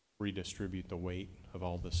redistribute the weight of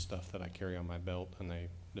all this stuff that I carry on my belt, and they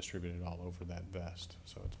distribute it all over that vest.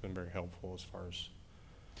 So it's been very helpful as far as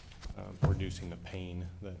reducing the pain,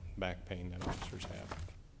 the back pain that officers have.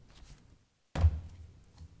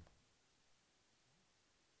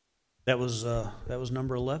 That was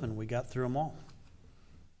number 11. We got through them all.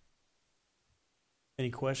 Any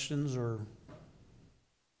questions or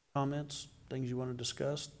comments? Things you want to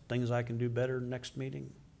discuss? Things I can do better next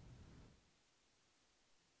meeting?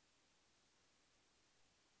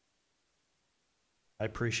 I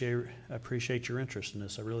appreciate your interest in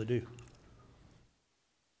this. I really do.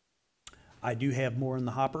 I do have more in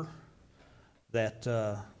the hopper that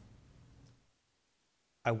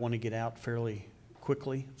I want to get out fairly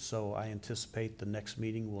quickly, so I anticipate the next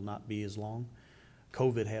meeting will not be as long.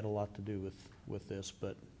 COVID had a lot to do with this,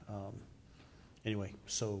 but anyway,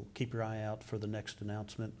 so keep your eye out for the next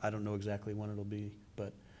announcement. I don't know exactly when it'll be,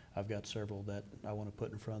 but I've got several that I want to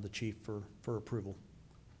put in front of the chief for approval.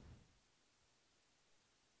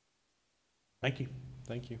 Thank you.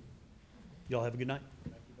 Thank you. Y'all have a good night.